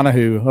 Lake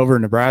Wanahoo over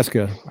in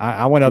Nebraska.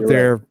 I went up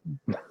there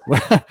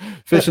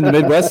fishing the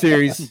Midwest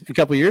Series a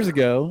couple of years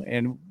ago,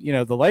 and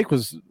the lake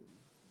was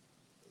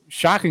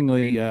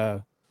shockingly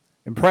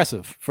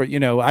impressive. For I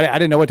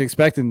didn't know what to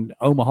expect in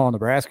Omaha,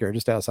 Nebraska, or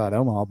just outside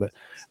Omaha, but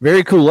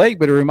very cool lake.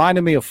 But it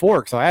reminded me of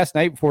Fork. So I asked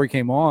Nate before he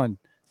came on,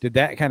 did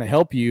that kind of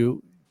help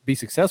you be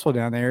successful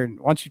down there? And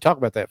why don't you talk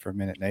about that for a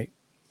minute, Nate?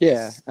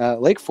 Yeah,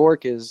 Lake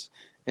Fork is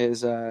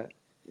a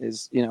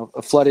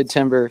flooded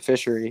timber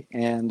fishery,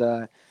 and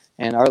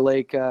our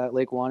lake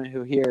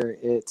Wanahoo here,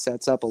 it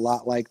sets up a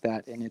lot like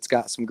that, and it's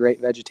got some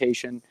great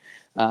vegetation.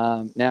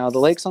 Now the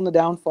lake's on the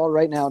downfall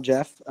right now,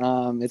 Jeff.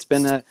 It's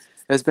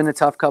been a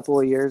tough couple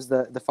of years.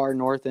 The far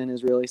north end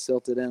is really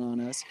silted in on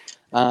us,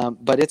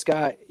 but it's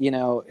got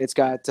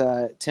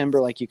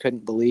timber like you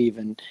couldn't believe,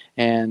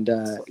 and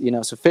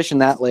so fishing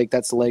that lake,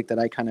 that's the lake that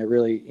I kind of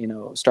really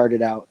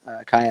started out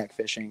kayak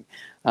fishing,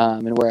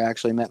 and where I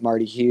actually met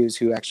Marty Hughes,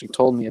 who actually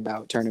told me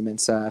about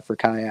tournaments for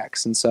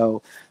kayaks. And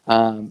so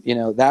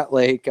that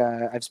lake,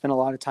 I've spent a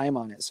lot of time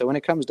on it. So when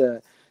it comes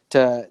to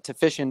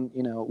fishing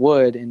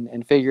wood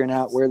and figuring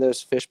out where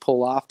those fish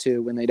pull off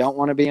to when they don't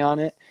want to be on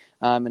it,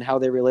 and how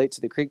they relate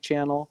to the creek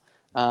channel,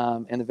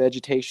 and the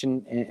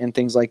vegetation and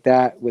things like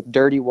that with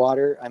dirty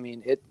water. I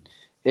mean,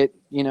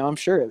 I'm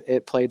sure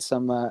it played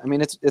some,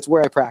 it's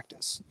where I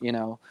practice,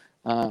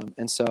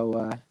 and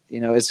so,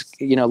 it's,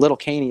 Little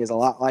Caney is a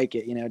lot like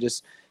it,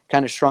 just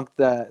kind of shrunk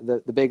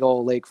the big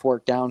old Lake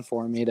Fork down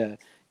for me to,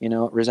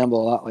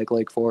 resemble a lot like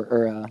Lake Fork,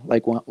 or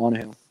Lake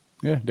Wanahoo.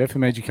 Yeah,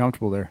 definitely made you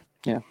comfortable there.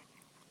 Yeah.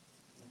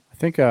 I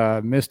think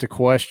I missed a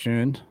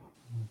question.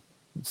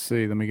 Let's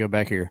see. Let me go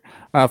back here.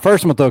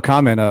 First, I'm going to throw a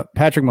comment up.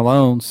 Patrick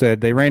Malone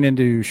said they ran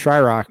into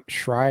I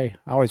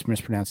always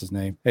mispronounce his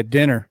name, at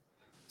dinner.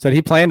 Said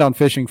he planned on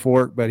fishing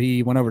Fork, but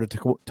he went over to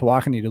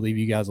Tawakoni to leave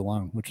you guys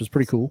alone, which was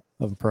pretty cool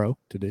of a pro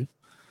to do.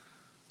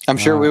 I'm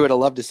sure we would have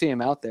loved to see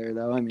him out there,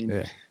 though. I mean,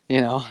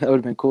 that would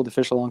have been cool to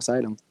fish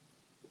alongside him.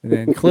 And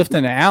then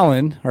Clifton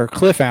Allen, or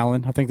Cliff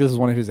Allen, I think this is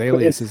one of his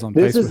aliases on Facebook.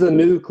 This is the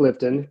new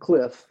Clifton,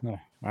 Cliff. Oh, all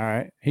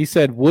right. He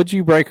said, would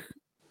you break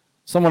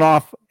someone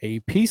off a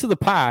piece of the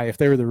pie if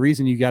they were the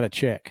reason you got a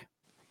check?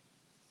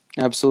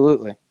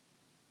 Absolutely.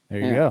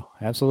 There you go.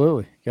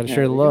 Absolutely. Got to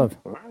share the love.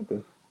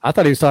 I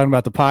thought he was talking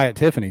about the pie at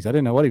Tiffany's. I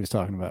didn't know what he was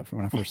talking about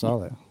when I first saw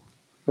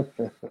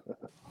that.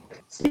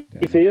 Steve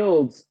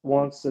Fields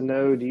wants to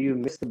know, do you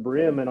miss the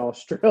brim in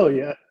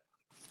Australia?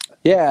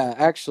 Yeah,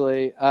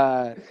 actually,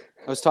 I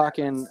was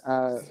talking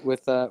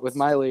with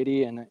my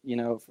lady, and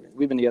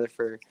we've been together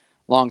for a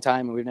long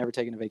time, and we've never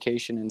taken a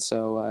vacation. And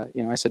so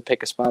I said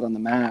pick a spot on the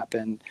map,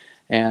 and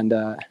And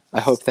I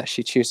hope that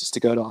she chooses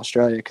to go to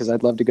Australia, because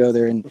I'd love to go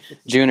there in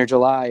June or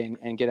July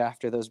and get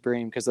after those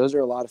bream, because those are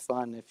a lot of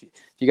fun. If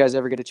you guys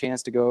ever get a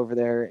chance to go over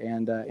there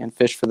and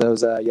fish for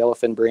those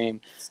yellowfin bream,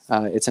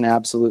 it's an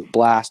absolute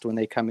blast when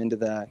they come into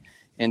the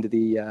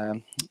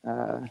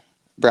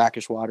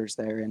brackish waters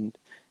there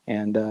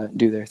and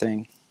do their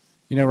thing.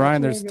 You know,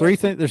 Ryan, there's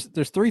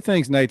three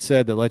things Nate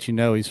said that let you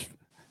know he's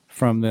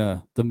from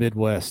the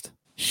Midwest: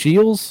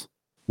 Shields,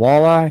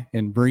 walleye,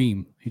 and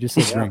bream. He just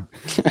said bream.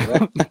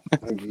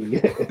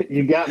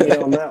 You got me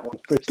on that one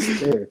for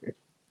sure.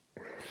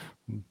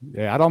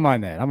 Yeah, I don't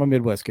mind that. I'm a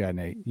Midwest guy,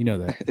 Nate. You know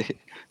that.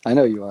 I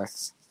know you are.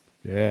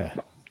 Yeah.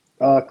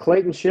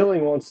 Clayton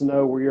Schilling wants to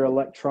know, were your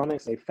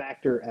electronics a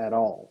factor at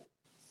all?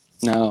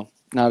 No,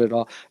 not at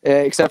all.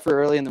 Except for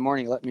early in the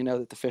morning, let me know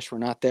that the fish were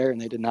not there and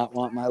they did not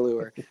want my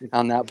lure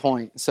on that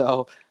point.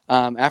 So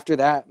after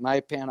that,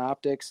 my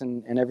Panoptix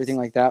and everything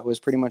like that was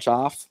pretty much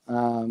off.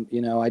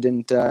 I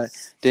didn't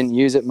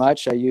use it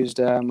much. I used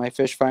my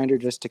fish finder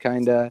just to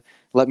kind of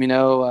let me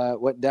know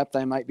what depth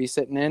I might be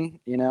sitting in,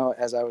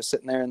 as I was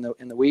sitting there in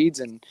the weeds.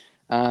 And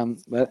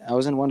but I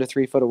was in 1 to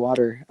 3 foot of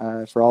water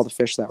for all the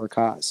fish that were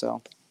caught.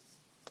 So.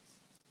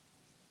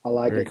 I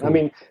like Very it. cool. I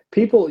mean,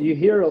 you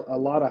hear a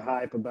lot of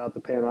hype about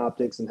the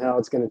Panoptix and how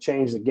it's going to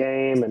change the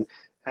game and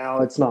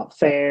how it's not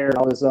fair and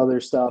all this other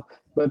stuff.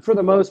 But for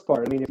the most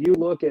part, I mean, if you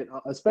look at,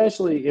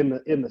 especially in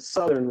the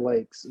southern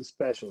lakes,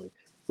 especially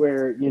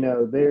where,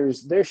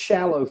 there's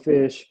shallow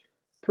fish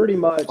pretty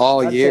much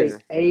All I'd year. say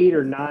 8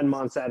 or 9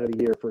 months out of the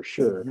year for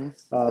sure.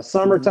 Mm-hmm.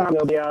 Summertime,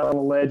 they'll be out on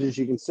the ledges.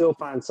 You can still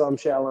find some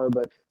shallow,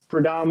 but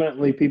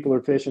predominantly people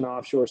are fishing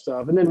offshore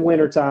stuff. And then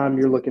wintertime,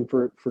 you're looking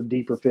for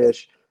deeper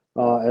fish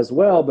as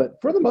well.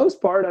 But for the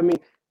most part, I mean,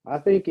 I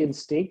think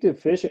instinctive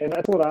fishing, and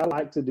that's what I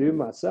like to do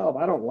myself.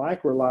 I don't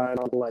like relying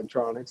on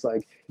electronics.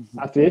 Like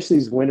I fish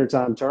these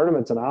wintertime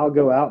tournaments, and I'll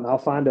go out and I'll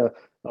find a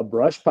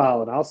brush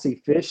pile and I'll see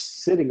fish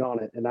sitting on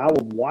it, and I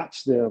will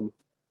watch them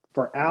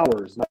for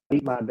hours not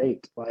eat my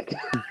bait. Like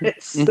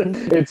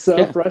it's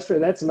so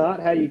frustrating. That's not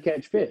how you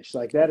catch fish.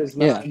 Like that is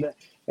not. Yeah.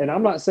 And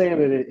I'm not saying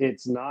that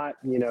it's not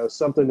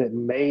something that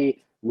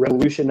may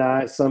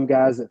revolutionize some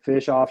guys that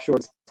fish offshore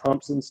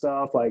humps and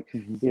stuff. Like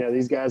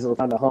these guys that are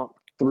trying to hump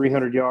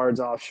 300 yards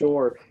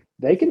offshore,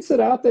 they can sit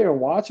out there and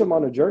watch them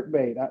on a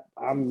jerkbait.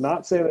 I'm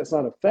not saying it's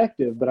not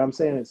effective, but I'm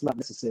saying it's not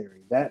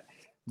necessary. That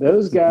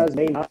those guys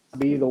may not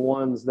be the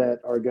ones that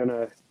are going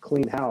to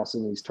clean house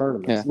in these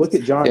tournaments. Yeah. Look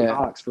at Johnny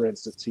Cox, for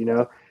instance.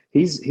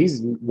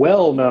 He's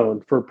well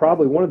known for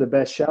probably one of the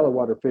best shallow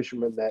water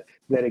fishermen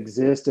that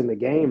exist in the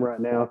game right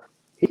now.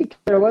 He can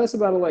care less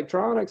about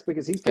electronics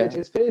because he's catching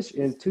his fish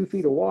in 2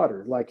 feet of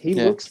water. Like he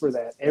looks for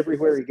that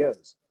everywhere he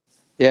goes.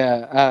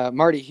 Yeah,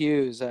 Marty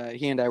Hughes,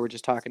 he and I were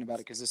just talking about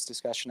it because this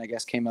discussion, I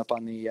guess, came up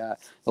on the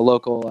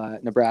local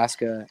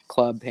Nebraska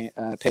club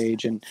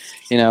page, and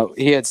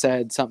he had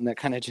said something that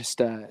kind of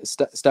just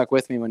stuck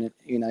with me when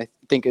I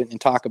think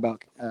and talk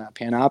about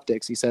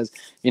Panoptix. He says,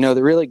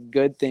 the really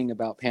good thing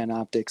about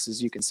Panoptix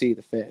is you can see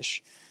the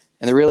fish,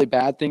 and the really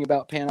bad thing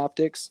about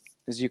Panoptix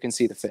is you can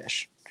see the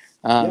fish.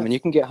 And you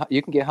can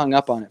get hung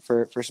up on it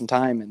for some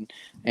time,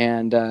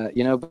 and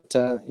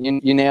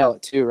you nail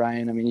it too,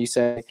 Ryan. I mean, you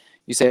say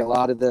a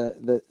lot of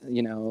the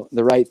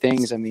right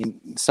things. I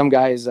mean, some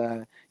guys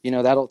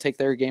that'll take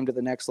their game to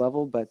the next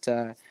level, but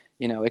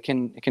it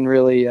can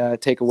really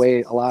take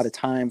away a lot of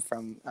time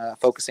from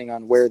focusing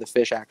on where the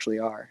fish actually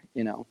are,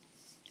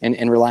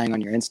 and relying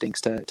on your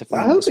instincts to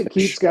find. I hope it fish.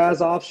 keeps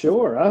guys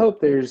offshore. I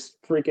hope there's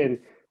freaking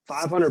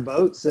 500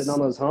 boats sitting on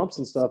those humps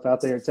and stuff out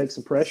there. It takes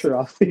some pressure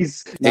off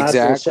these nice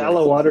little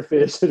shallow water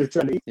fish that are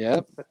trying to eat.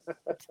 Yep.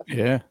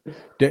 Yeah.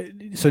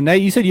 So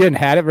Nate, you said you hadn't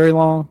had it very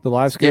long, the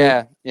live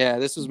scope? Yeah.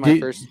 This was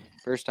my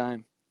first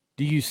time.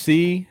 Do you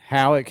see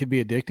how it could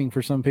be addicting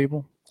for some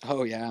people?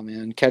 Oh yeah,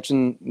 man.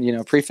 Catching,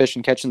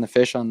 pre-fishing, catching the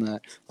fish on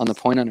the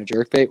point on a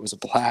jerkbait was a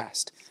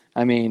blast.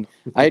 I mean,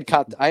 I had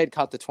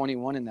caught the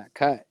 21 in that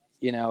cut,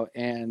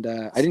 and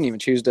I didn't even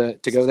choose to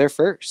go there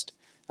first.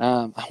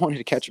 I wanted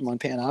to catch them on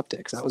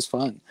Panoptix. That was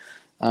fun.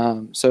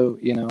 It's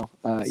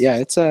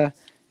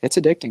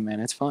addicting, man.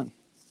 It's fun.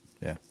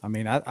 Yeah. I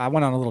mean, I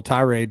went on a little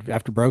tirade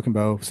after Broken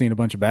Bow, seeing a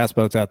bunch of bass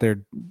boats out there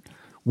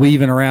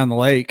weaving around the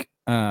lake,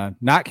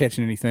 not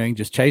catching anything,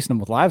 just chasing them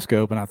with live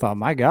scope. And I thought,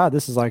 my God,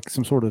 this is like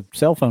some sort of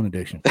cell phone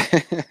addiction.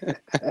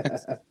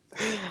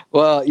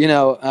 Well,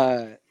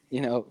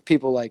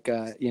 people like,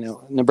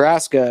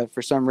 Nebraska,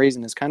 for some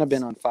reason, has kind of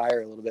been on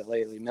fire a little bit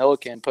lately.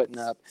 Milliken putting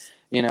up,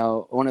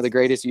 one of the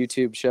greatest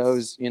YouTube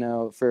shows,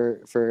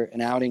 for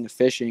an outing of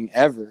fishing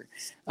ever,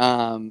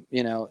 and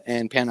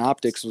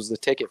Panoptix was the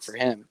ticket for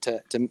him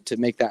to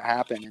make that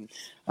happen. And,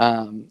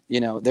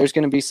 there's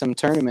going to be some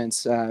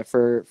tournaments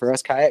for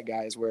us kayak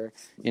guys where,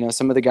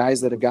 some of the guys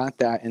that have got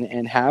that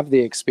and have the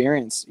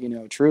experience,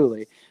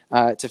 truly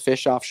to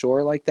fish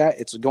offshore like that,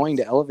 it's going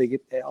to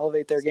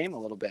elevate their game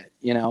a little bit,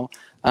 not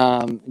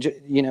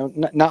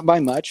by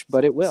much,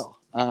 but it will.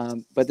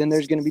 But then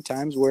there's going to be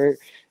times where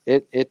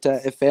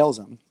it fails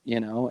them,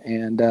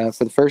 and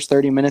for the first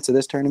 30 minutes of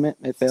this tournament,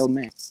 it failed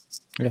me.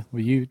 Yeah.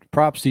 Well,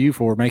 props to you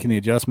for making the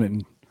adjustment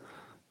and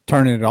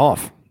turning it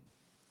off.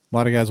 A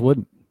lot of guys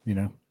wouldn't, you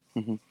know.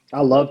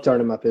 I love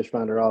turning my fish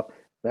finder off.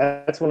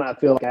 That's when I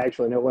feel like I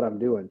actually know what I'm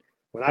doing.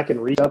 When I can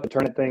reach up and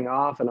turn that thing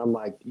off and I'm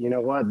like, you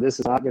know what, this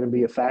is not going to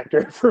be a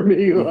factor for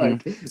me.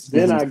 Like,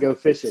 then I go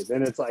fish it.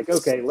 Then it's like,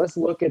 okay, let's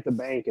look at the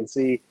bank and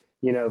see,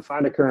 you know,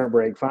 find a current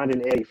break, find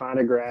an eddy, find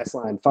a grass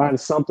line, find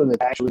something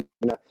that's actually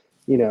going to,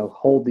 you know,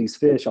 hold these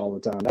fish all the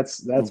time.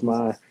 That's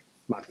my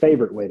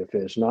favorite way to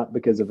fish, not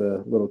because of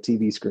a little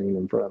TV screen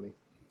in front of me.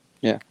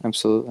 Yeah,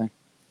 absolutely.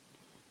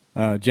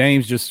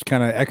 James just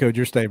kind of echoed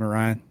your statement,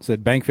 Ryan.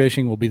 Said bank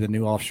fishing will be the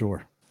new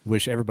offshore.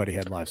 Wish everybody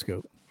had live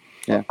scope.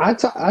 Yeah. I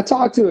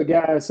talked to a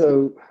guy.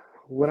 So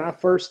when I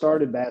first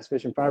started bass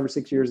fishing 5 or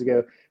 6 years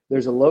ago,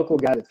 there's a local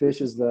guy that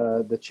fishes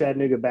the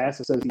Chattanooga Bass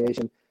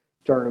Association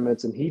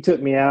tournaments, and he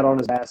took me out on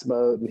his bass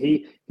boat, and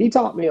he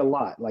taught me a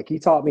lot. Like, he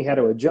taught me how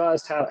to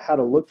adjust, how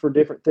to look for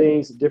different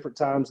things at different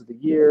times of the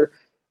year,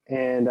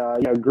 and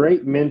you know,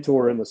 great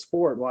mentor in the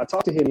sport. Well, I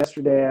talked to him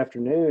yesterday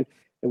afternoon,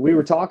 and we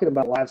were talking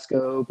about live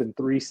scope and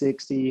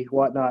 360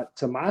 whatnot.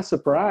 To my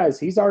surprise,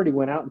 he's already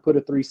went out and put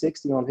a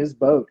 360 on his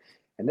boat.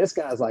 And this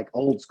guy's like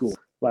old school.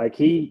 Like,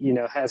 he, you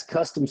know, has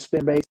custom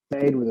spin baits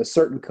made with a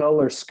certain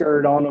color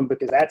skirt on them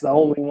because that's the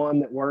only one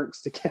that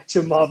works to catch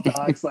them off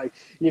docks. Like,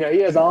 you know, he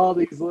has all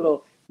these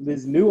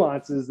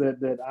nuances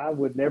that I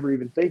would never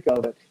even think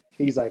of. But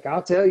he's like,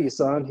 I'll tell you,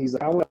 son. He's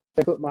like, I want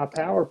to put my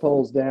power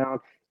poles down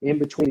in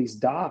between these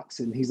docks.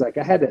 And he's like,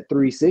 I had that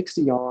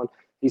 360 on.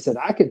 He said,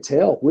 I could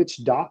tell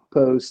which dock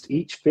post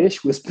each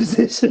fish was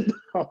positioned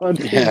on.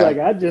 Yeah. He's like,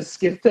 I just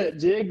skipped that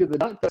jig to the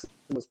dock post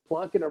and was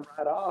plunking them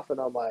right off. And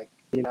I'm like,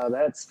 you know,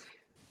 that's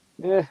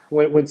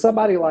when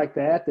somebody like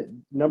that,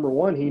 number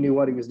one, he knew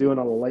what he was doing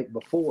on the lake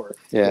before.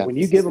 Yeah. But when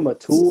you give him a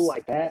tool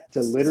like that to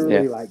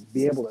literally like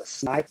be able to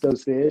snipe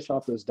those fish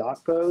off those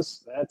dock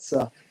posts, that's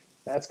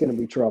going to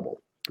be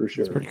trouble. For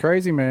sure. It's pretty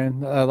crazy, man.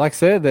 Like I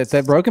said,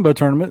 that Broken Bow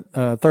tournament,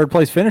 third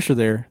place finisher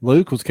there,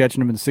 Luke was catching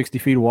them in 60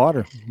 feet of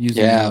water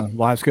using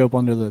live scope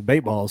under the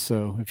bait balls.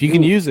 So if you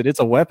can use it, it's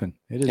a weapon.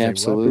 It is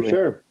absolutely. For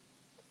sure.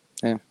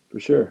 Yeah, for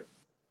sure.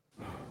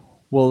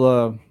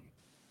 Well,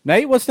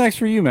 Nate, what's next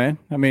for you, man?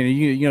 I mean, are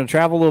you going to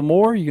travel a little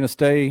more? Are you going to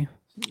stay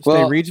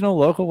regional,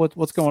 local?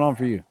 What's going on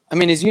for you? I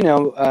mean, as you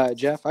know,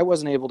 Jeff, I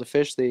wasn't able to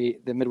fish the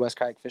Midwest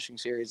Kayak Fishing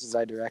Series as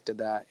I directed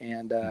that.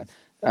 And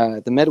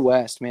the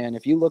Midwest, man,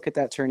 if you look at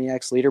that Tourney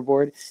X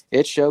leaderboard,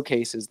 it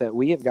showcases that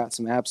we have got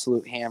some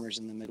absolute hammers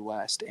in the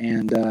Midwest.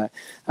 And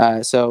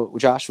so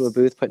Joshua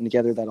Booth putting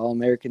together that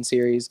All-American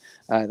Series,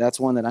 that's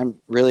one that I'm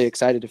really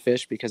excited to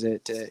fish because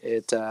it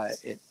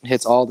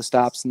hits all the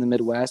stops in the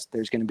Midwest.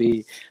 There's going to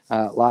be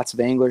lots of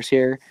anglers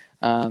here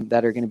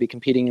that are going to be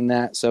competing in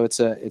that. So it's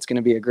going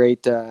to be a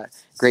great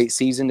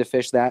season to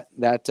fish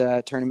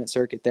that tournament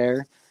circuit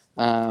there.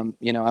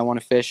 You know, I want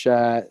to fish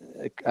a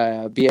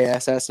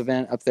BASS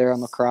event up there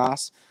on La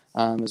Crosse,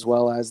 as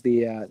well as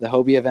the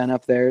Hobie event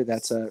up there.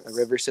 That's a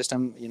river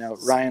system. You know,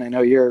 Ryan, I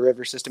know you're a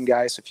river system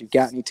guy, so if you've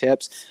got any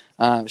tips,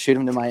 shoot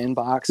them to my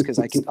inbox because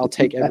I'll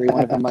take every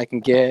one of them I can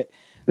get.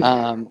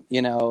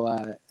 You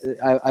know,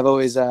 I've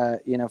always,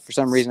 you know, for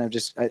some reason I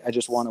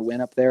just want to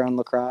win up there on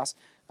La Crosse.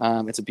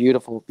 It's a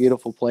beautiful,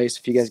 beautiful place.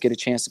 If you guys get a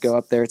chance to go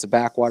up there, it's a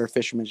backwater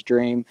fisherman's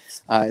dream.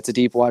 It's a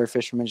deep water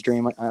fisherman's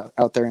dream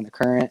out there in the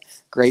current.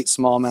 Great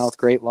smallmouth,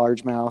 great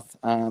largemouth,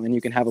 and you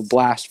can have a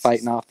blast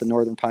fighting off the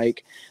northern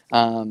pike.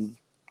 You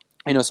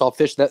know, so I'll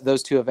fish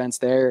those two events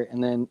there,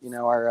 and then you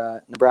know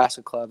our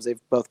Nebraska clubs, they've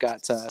both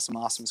got some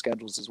awesome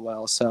schedules as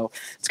well. So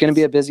it's going to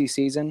be a busy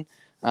season.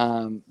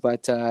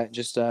 But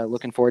just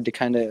looking forward to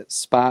kind of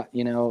spot,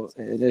 you know,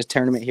 there's a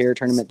tournament here,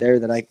 tournament there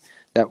that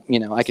you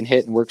know I can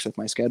hit and works with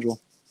my schedule.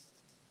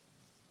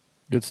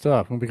 Good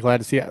stuff. We'll be glad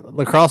to see it.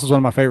 La Crosse is one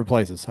of my favorite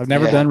places. I've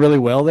never done really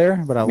well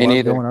there, but I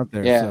love going up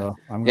there. Yeah. So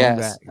I'm going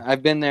back.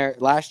 I've been there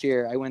last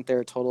year. I went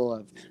there a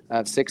total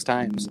of 6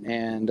 times,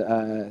 and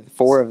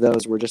 4 of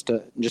those were just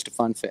a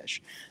fun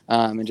fish,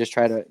 and just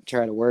try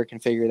to work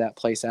and figure that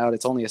place out.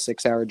 It's only a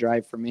 6-hour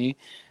drive for me,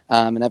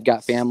 and I've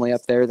got family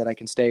up there that I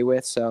can stay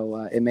with,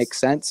 so it makes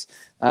sense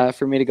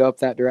for me to go up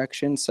that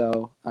direction.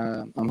 So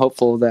I'm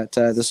hopeful that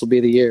this will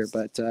be the year,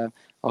 but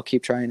I'll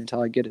keep trying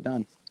until I get it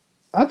done.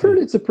 I've heard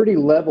it's a pretty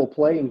level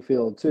playing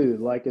field too.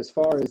 Like as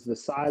far as the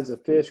size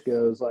of fish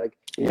goes, like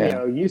you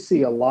know, you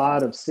see a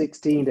lot of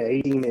 16 to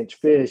 18 inch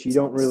fish. You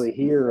don't really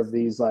hear of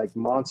these like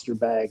monster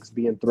bags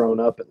being thrown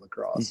up at La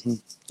Crosse. Mm-hmm.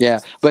 Yeah,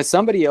 but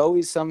somebody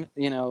always finds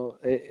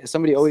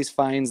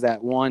that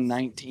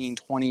 19,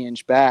 20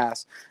 inch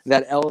bass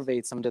that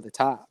elevates them to the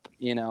top.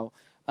 You know.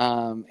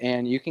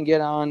 And you can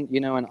get on, you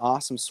know, an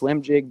awesome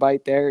swim jig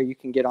bite there. You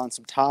can get on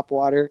some top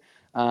water.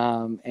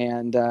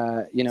 And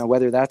you know,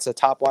 whether that's a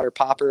topwater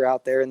popper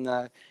out there in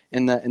the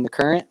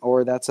current,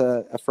 or that's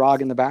a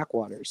frog in the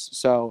backwaters.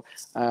 So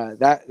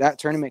that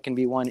tournament can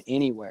be won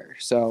anywhere.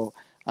 So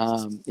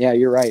yeah,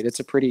 you're right. It's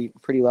a pretty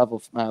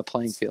level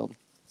playing field.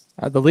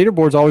 The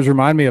leaderboards always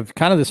remind me of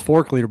kind of this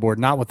fork leaderboard,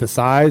 not with the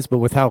size, but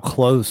with how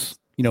close,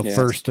 you know,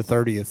 first to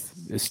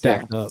 30th is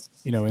stacked up,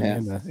 you know,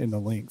 in the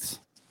lengths.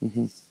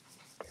 Mm-hmm.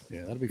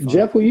 Yeah, that'd be fun.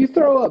 Jeff, will you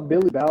throw up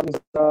Billy Bowden's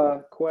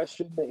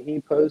question that he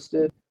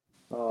posted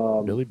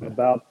Billy Bell.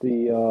 about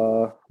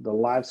the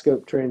live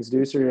scope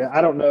transducer.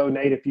 I don't know,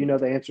 Nate, if you know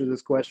the answer to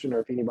this question or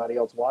if anybody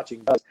else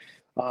watching does.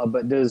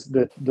 But does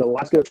the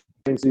live scope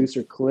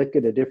transducer click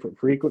at a different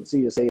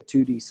frequency to say a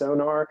 2D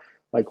sonar?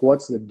 Like,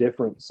 what's the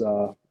difference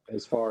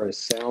as far as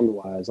sound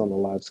wise on the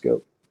live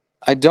scope?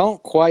 I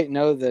don't quite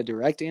know the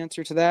direct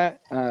answer to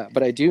that,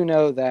 but I do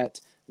know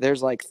that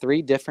there's like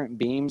 3 different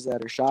beams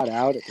that are shot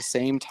out at the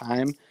same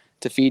time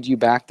to feed you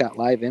back that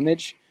live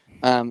image.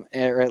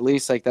 Or at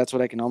least like that's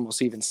what I can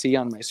almost even see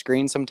on my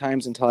screen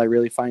sometimes until I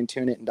really fine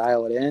tune it and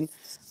dial it in.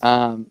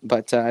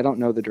 But I don't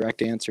know the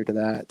direct answer to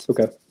that.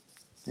 Okay.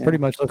 Yeah. Pretty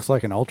much looks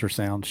like an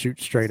ultrasound shoot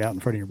straight out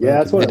in front of your Yeah, boat.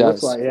 that's what It it looks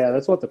does. like. Yeah,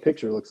 that's what the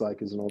picture looks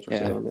like is an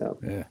ultrasound.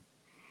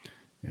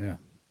 Yeah.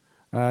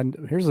 Yeah.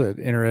 Here's an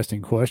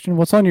interesting question.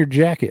 What's on your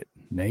jacket,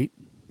 Nate?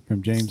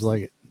 From James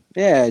Leggett.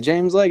 Yeah,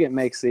 James Leggett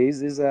makes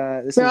these. This is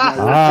my work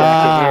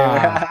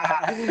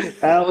jacket here.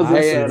 That was a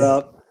Hey,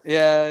 setup.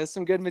 Yeah, it's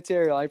some good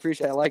material. I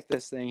appreciate. I like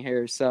this thing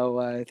here.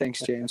 So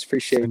thanks, James.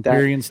 Appreciate that.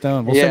 Centurion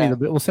Stone.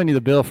 We'll send you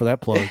the bill for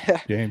that plug,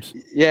 James.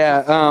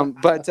 Yeah,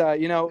 but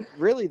you know,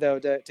 really though,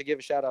 to give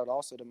a shout out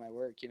also to my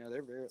work, you know,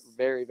 they're very,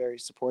 very, very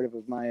supportive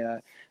of my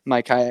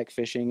my kayak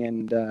fishing,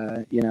 and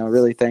you know,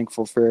 really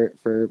thankful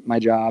for my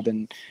job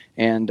and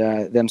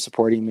them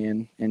supporting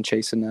me and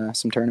chasing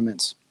some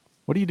tournaments.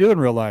 What do you do in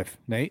real life,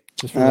 Nate?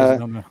 Just for those who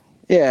don't know.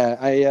 Yeah,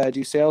 I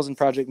do sales and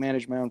project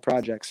manage my own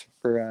projects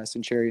for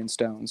Centurion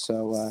Stone.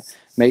 So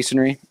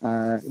masonry,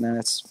 and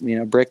that's, you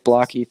know, brick,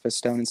 block, EFA,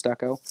 stone, and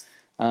stucco.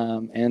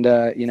 And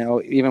you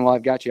know, even while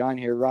I've got you on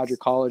here, Roger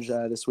College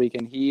this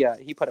weekend, he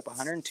put up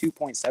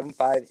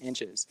 102.75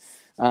 inches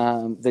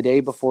the day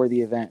before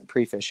the event,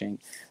 pre-fishing.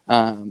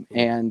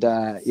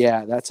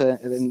 Yeah, that's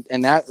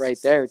and that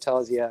right there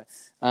tells you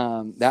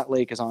that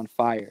lake is on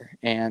fire,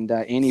 and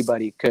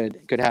anybody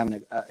could have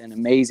an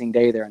amazing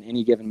day there on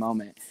any given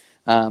moment.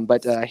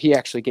 But he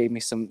actually gave me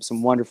some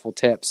wonderful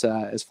tips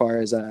as far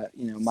as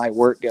you know, my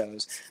work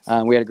goes.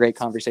 We had a great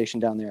conversation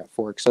down there at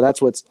Fork. So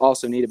that's what's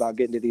also neat about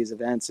getting to these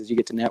events is you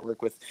get to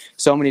network with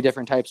so many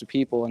different types of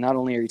people, and not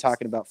only are you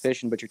talking about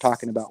fishing, but you're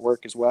talking about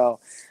work as well.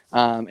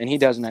 And he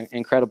does an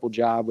incredible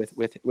job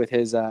with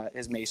his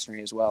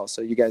masonry as well.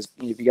 So you guys,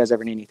 if you guys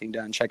ever need anything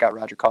done, check out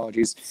Roger College.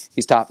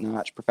 He's top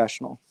notch,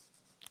 professional.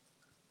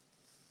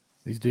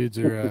 These dudes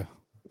are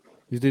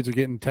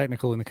getting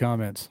technical in the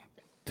comments.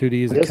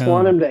 2D is I a just cone.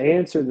 want him to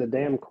answer the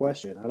damn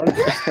question.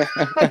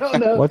 I don't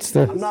know. What's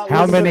I'm not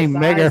how looking many for the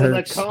size of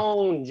megahertz? the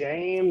cone,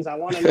 James. I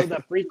want to know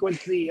the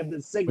frequency of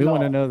the signal. We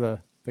want to know the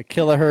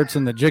kilohertz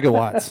and the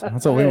gigawatts.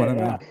 That's what we want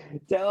to know.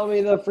 Tell me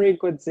the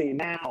frequency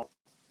now.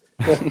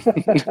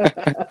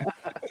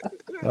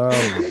 Oh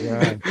my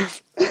God.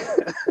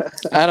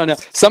 I don't know.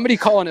 Somebody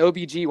call an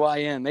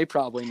OBGYN. They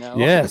probably know.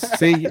 Yes.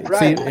 See,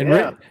 Right,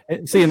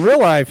 in real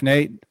life,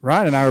 Nate,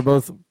 Ryan and I are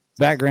both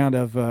background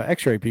of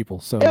X-ray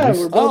people. So Yeah,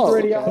 we're both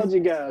okay.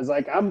 radiology guys.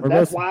 Like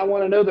that's why I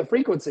want to know the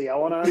frequency. I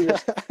want to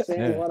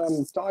understand what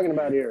I'm talking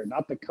about here,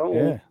 not the cone.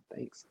 Yeah.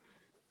 Thanks.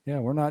 Yeah,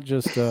 we're not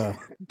just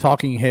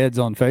talking heads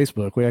on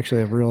Facebook. We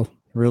actually have real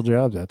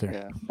jobs out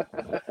there.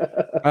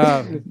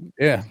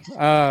 Yeah.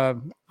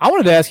 I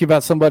wanted to ask you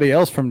about somebody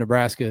else from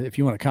Nebraska, if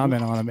you want to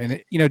comment on him.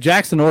 And you know,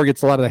 Jackson Orr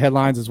gets a lot of the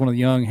headlines as one of the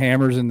young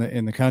hammers in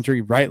the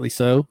country, rightly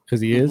so, because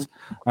he is.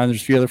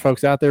 There's a few other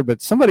folks out there,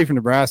 but somebody from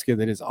Nebraska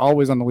that is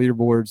always on the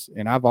leaderboards,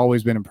 and I've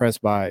always been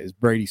impressed by, is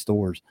Brady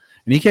Stores.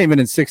 And he came in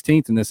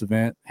 16th in this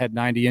event, had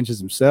 90 inches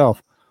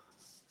himself.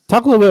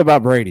 Talk a little bit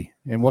about Brady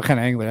and what kind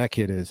of angler that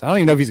kid is. I don't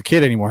even know if he's a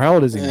kid anymore. How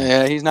old is he now?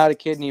 Yeah, he's not a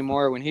kid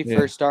anymore. When he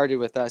first started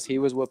with us, he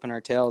was whooping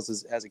our tails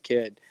as a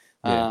kid.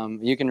 Yeah.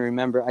 I can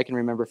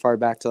remember far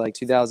back to like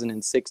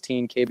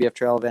 2016 KBF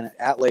trail event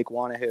at Lake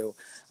Wanahoo.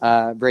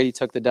 Brady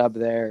took the dub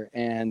there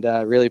and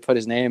really put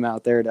his name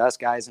out there to us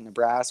guys in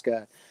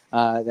Nebraska,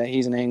 that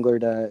he's an angler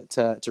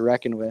to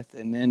reckon with.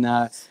 And then,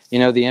 you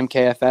know, the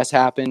MKFS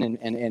happened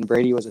and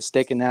Brady was a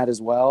stick in that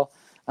as well.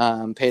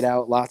 Paid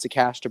out lots of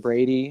cash to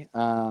Brady.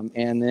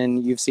 And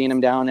then you've seen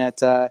him down at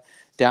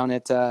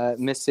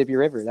Mississippi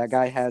River. That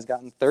guy has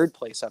gotten 3rd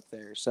place up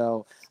there.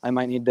 So I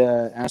might need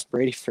to ask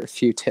Brady for a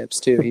few tips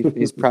too.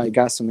 He's probably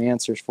got some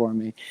answers for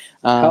me.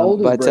 How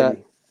old is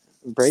Brady?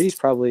 Brady's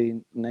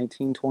probably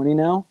 19, 20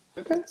 now.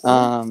 Okay.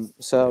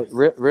 So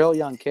real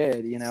young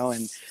kid, you know,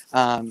 and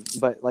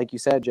but like you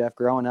said, Jeff,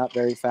 growing up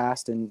very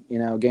fast and, you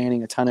know,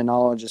 gaining a ton of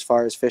knowledge as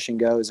far as fishing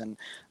goes. And,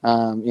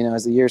 you know,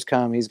 as the years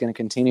come, he's going to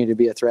continue to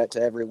be a threat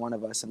to every one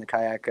of us in the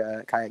kayak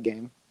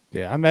game.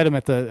 Yeah, I met him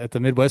at the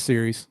Midwest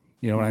Series.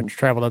 You know, when I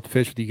traveled up to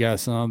fish with you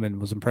guys some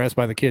and was impressed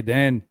by the kid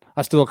then.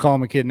 I still call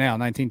him a kid now.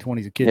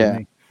 1920's a kid to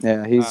me.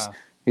 Yeah,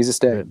 he's a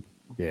stick.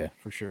 Yeah,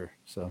 for sure.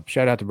 So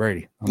shout out to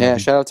Brady.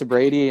 Shout out to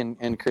Brady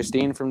and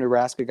Christine from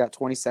Nebraska got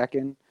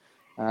 22nd.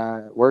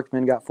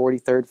 Workman got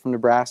 43rd from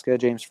Nebraska.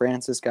 James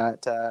Francis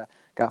got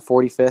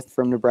 45th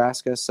from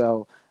Nebraska.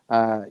 So,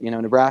 you know,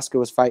 Nebraska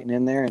was fighting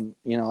in there. And,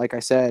 you know, like I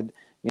said,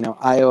 you know,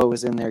 Iowa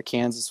was in there.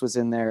 Kansas was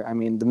in there. I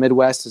mean, the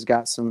Midwest has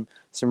got some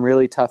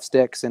really tough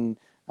sticks. And,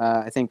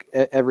 I think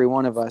every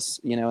one of us,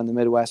 in the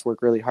Midwest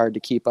work really hard to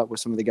keep up with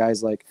some of the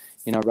guys like,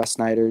 Russ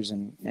Snyder's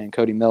and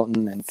Cody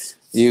Milton and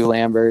you,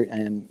 Lambert,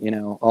 and,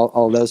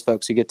 all those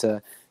folks who get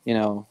to,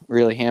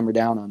 really hammer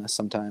down on us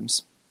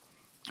sometimes.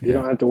 You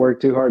don't have to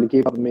work too hard to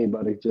keep up with me,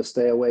 buddy. Just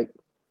stay awake.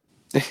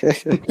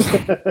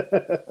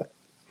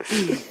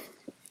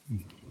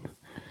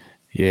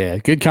 Yeah,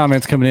 good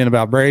comments coming in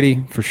about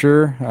Brady for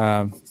sure.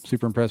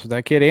 Super impressed with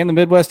that kid and the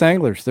Midwest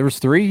Anglers. There was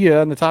 3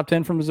 in the top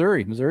 10 from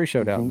Missouri. Missouri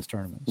showed out in this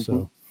tournament,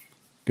 so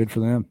good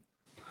for them.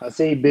 I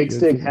see Big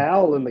Stick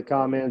Howell in the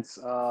comments.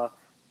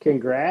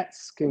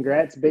 Congrats,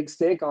 Big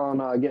Stick,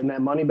 on getting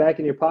that money back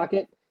in your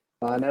pocket.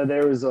 I know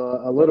there was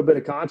a little bit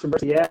of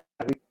controversy. Yeah,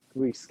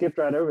 we skipped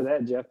right over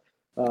that, Jeff.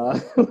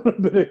 A little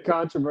bit of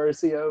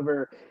controversy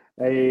over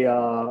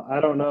I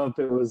don't know if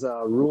it was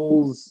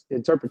rules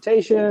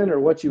interpretation or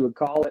what you would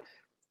call it.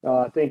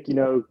 I think,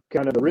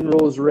 kind of the written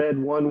rules read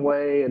one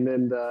way and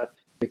then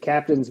the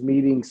captain's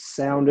meeting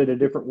sounded a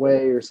different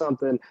way or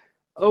something.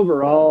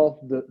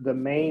 Overall, the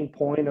main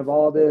point of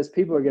all this,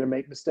 people are going to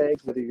make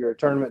mistakes, whether you're a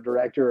tournament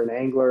director or an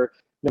angler,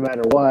 no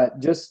matter what.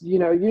 Just, you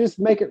just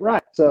make it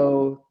right.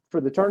 So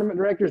for the tournament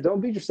directors,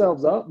 don't beat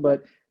yourselves up,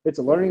 but it's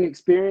a learning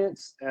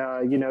experience.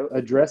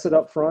 Address it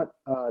up front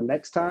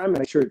next time and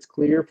make sure it's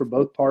clear for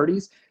both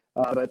parties.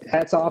 But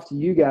hats off to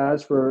you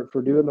guys for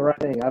doing the right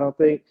thing. I don't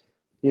think,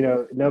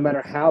 no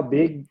matter how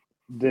big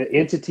the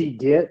entity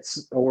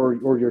gets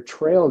or your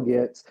trail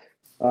gets,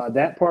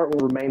 that part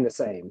will remain the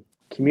same.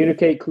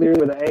 Communicate clearly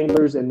with the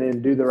anglers and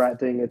then do the right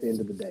thing at the end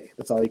of the day.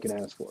 That's all you can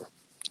ask for.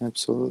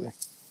 Absolutely.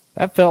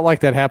 That felt like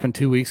that happened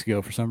 2 weeks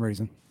ago for some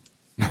reason.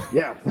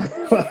 Yeah.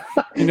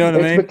 You know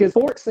what I mean? Because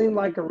Fork seemed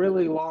like a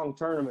really long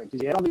tournament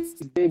because you had all these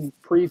big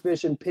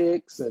pre-fishing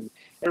picks and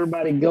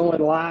everybody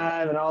going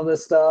live and all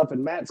this stuff,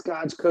 and Matt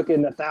Scott's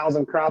cooking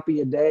 1,000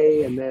 crappie a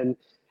day, and then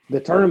the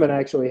tournament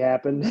actually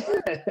happened,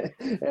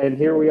 and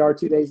here we are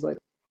 2 days later.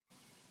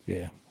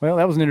 Yeah. Well,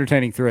 that was an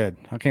entertaining thread.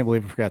 I can't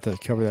believe I forgot to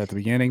cover that at the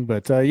beginning,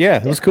 but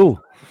it was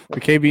cool.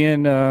 The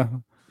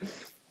KBN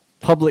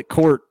public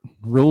court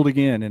ruled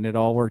again, and it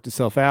all worked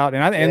itself out.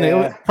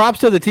 And props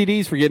to the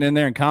TDs for getting in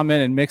there and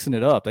commenting and mixing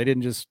it up. They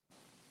didn't just,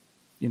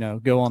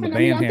 go on the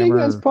band hammer. I think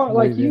that's part.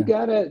 Like you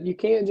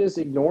can't just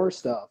ignore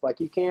stuff. Like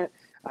you can't.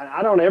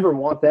 I don't ever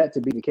want that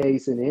to be the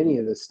case in any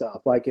of this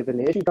stuff. Like if an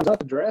issue comes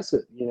up, address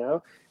it.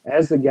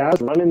 As the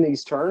guys running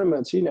these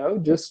tournaments,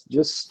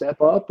 just step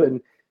up,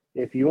 and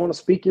if you want to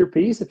speak your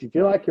piece, if you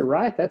feel like you're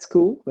right, that's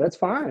cool. That's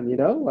fine.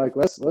 Like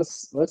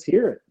let's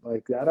hear it.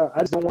 Like I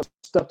just don't want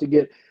stuff to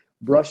get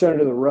brushed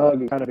under the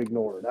rug and kind of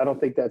ignored. I don't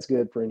think that's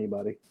good for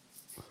anybody.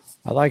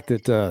 I like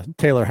that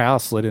Taylor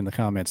House slid in the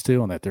comments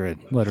too on that thread.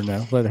 Let her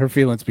know. Let her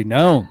feelings be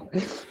known.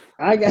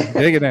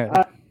 Digging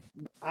that.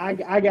 I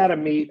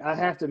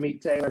have to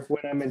meet Taylor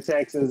when I'm in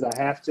Texas. I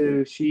have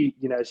to. She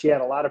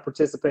had a lot of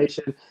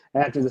participation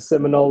after the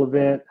Seminole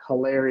event.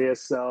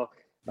 Hilarious. So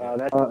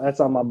that's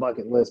on my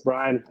bucket list.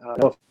 Brian,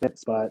 no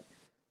offense, but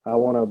I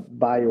want to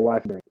buy your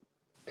wife a drink.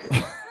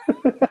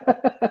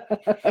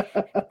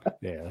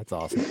 Yeah, that's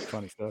awesome.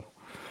 Funny stuff.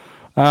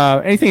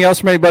 Anything else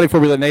from anybody before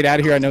we let Nate out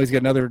of here? I know he's got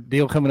another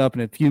deal coming up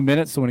in a few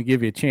minutes, so I want to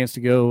give you a chance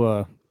to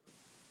go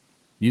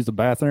use the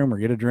bathroom or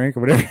get a drink or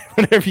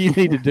whatever you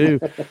need to do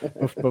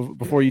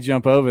before you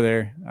jump over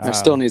there. I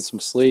still need some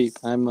sleep.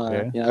 I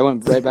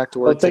went right back to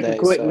work today. Take a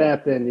quick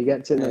nap then. You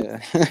got 10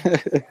 minutes.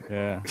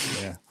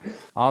 Yeah.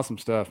 Awesome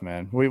stuff,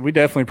 man. We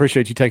definitely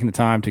appreciate you taking the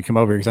time to come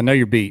over here because I know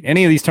you're beat.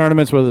 Any of these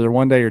tournaments, whether they're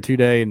 1 day or 2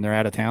 day and they're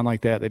out of town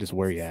like that, they just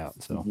wear you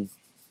out. So. Mm-hmm.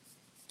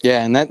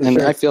 Yeah, and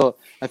I feel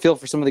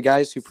for some of the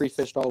guys who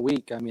pre-fished all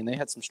week. I mean, they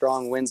had some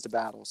strong winds to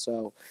battle.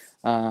 So,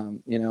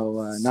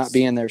 not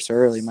being there so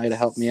early might have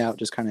helped me out,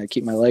 just kind of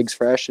keep my legs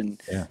fresh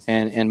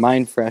and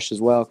mind fresh as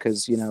well.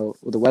 Because the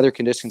weather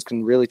conditions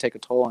can really take a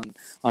toll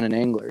on an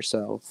angler.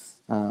 So,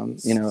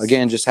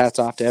 again, just hats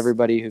off to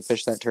everybody who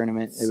fished that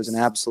tournament. It was an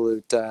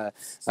absolute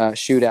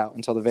shootout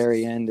until the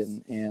very end,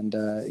 and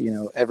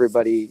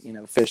everybody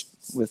fished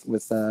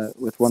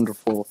with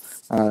wonderful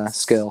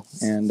skill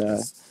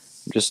and.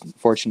 Just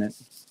fortunate.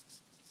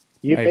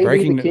 You may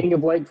be the king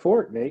of Lake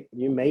Fork, Nate.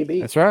 You may be.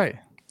 That's right.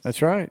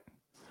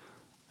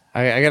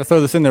 I got to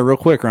throw this in there real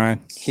quick,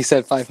 Ryan. He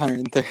said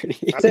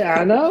 530.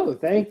 I know.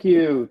 Thank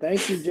you,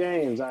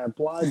 James. I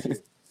applaud you.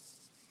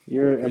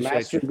 You're a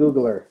master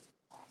Googler.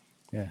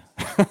 Yeah.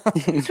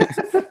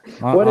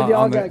 What have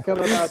y'all got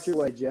coming out your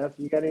way, Jeff?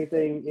 You got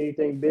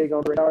anything big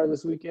on the radar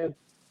this weekend?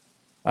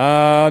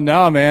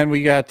 No, man.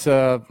 We got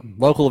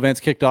local events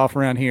kicked off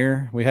around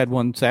here. We had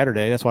one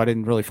Saturday. That's why I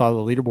didn't really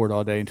follow the leaderboard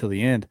all day until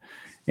the end.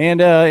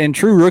 And in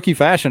true rookie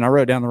fashion, I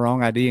wrote down the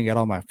wrong ID and got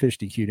all my fish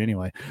DQ'd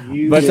anyway.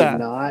 You did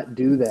not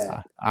do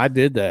that. I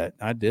did that.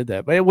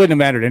 But it wouldn't have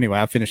mattered anyway.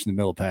 I finished in the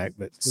middle pack,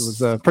 but it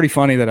was pretty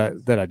funny that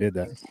I did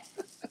that.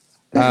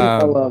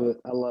 I love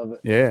it.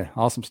 Yeah,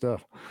 awesome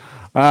stuff.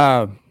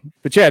 But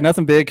yeah,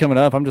 nothing big coming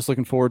up. I'm just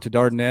looking forward to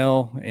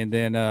Dardanelle and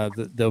then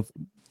the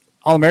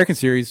All-American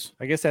Series.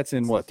 I guess that's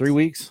in 3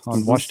 weeks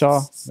on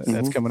Ouachita.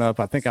 That's coming up.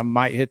 I think I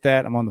might hit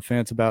that. I'm on the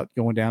fence about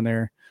going down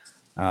there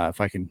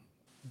if I can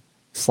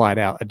slide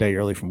out a day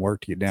early from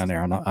work to get down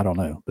there. I don't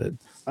know, but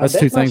I that's bet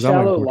two my things I'm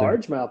shallow looking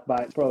forward to. largemouth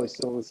bite's probably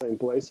still in the same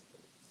place.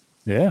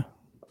 Yeah.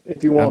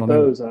 If you I want don't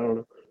know. those, I don't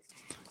know.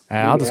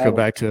 I'll Maybe just have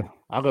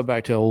go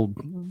back to old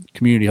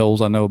community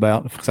holes I know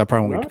about because I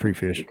probably won't get to Right.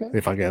 pre-fish Okay.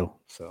 if I go.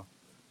 So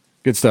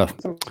good stuff.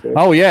 Sounds good.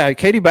 Oh yeah,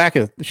 Katie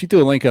Backa, she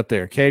threw a link up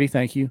there. Katie,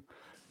 thank you.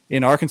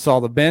 In Arkansas,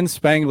 the Ben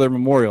Spangler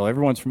Memorial.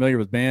 Everyone's familiar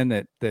with Ben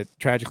that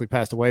tragically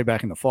passed away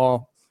back in the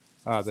fall.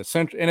 The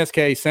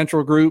NSK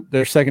Central Group,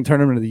 their second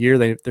tournament of the year,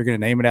 they're going to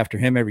name it after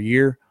him every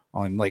year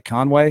on Lake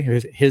Conway,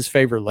 his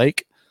favorite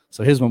lake.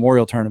 So his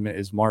memorial tournament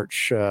is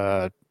March,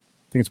 I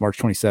think it's March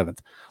 27th,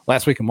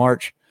 last week of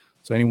March.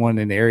 So anyone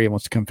in the area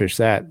wants to come fish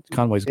that.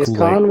 Conway's a Is cool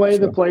Conway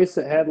lake. the place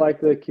that had like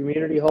the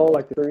community hole,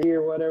 like the tree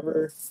or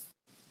whatever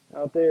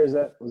out there? Was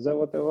that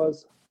what that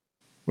was?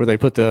 Where they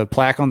put the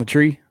plaque on the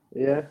tree?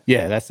 Yeah.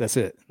 Yeah, that's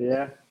it.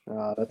 Yeah.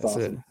 That's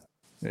awesome.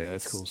 It. Yeah,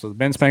 that's cool. So the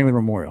Ben Spangler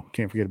Memorial.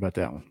 Can't forget about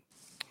that one.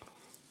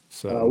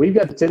 So We've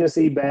got the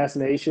Tennessee Bass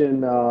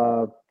Nation.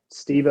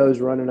 Steve-O's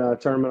running a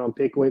tournament on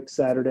Pickwick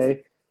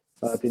Saturday.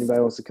 If anybody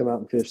wants to come out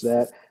and fish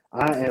that.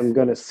 I am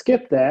going to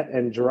skip that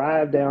and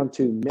drive down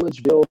to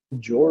Milledgeville,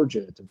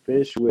 Georgia to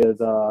fish with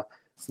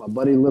my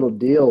buddy Little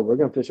Deal. We're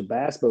going to fish a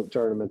bass boat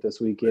tournament this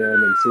weekend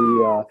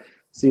and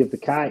see if the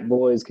Kite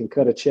boys can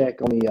cut a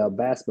check on the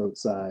bass boat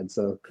side.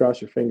 So cross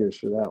your fingers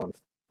for that one.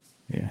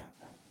 yeah,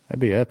 that'd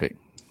be epic.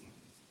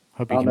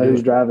 Hope I you don't can know do who's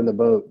it. driving the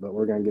boat, but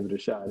we're going to give it a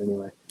shot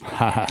anyway.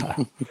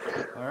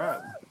 All right.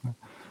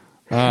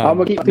 I'm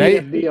going to keep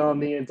Nate- PFD on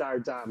the entire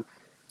time.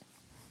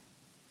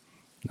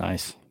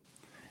 Nice.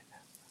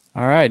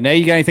 All right, Nate,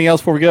 you got anything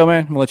else before we go, man?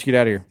 I'm gonna let you get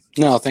out of here.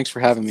 No, thanks for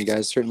having me,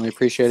 guys. Certainly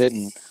appreciate it,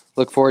 and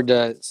look forward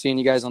to seeing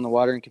you guys on the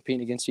water and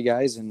competing against you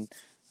guys. And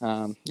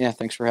yeah,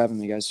 thanks for having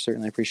me, guys.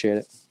 Certainly appreciate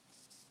it.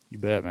 You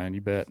bet, man. You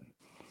bet.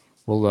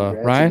 Well,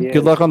 Congrats Ryan, again.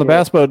 good luck on the Yeah.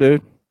 bass boat,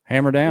 dude.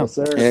 Hammer down. Yes,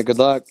 sir. Yeah, good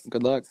luck.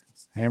 Good luck.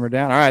 Hammer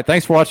down. All right.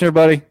 Thanks for watching,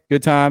 everybody.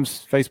 Good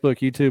times. Facebook,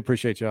 YouTube.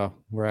 Appreciate y'all.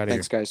 We're out of here.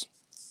 Thanks, guys.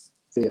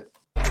 See ya.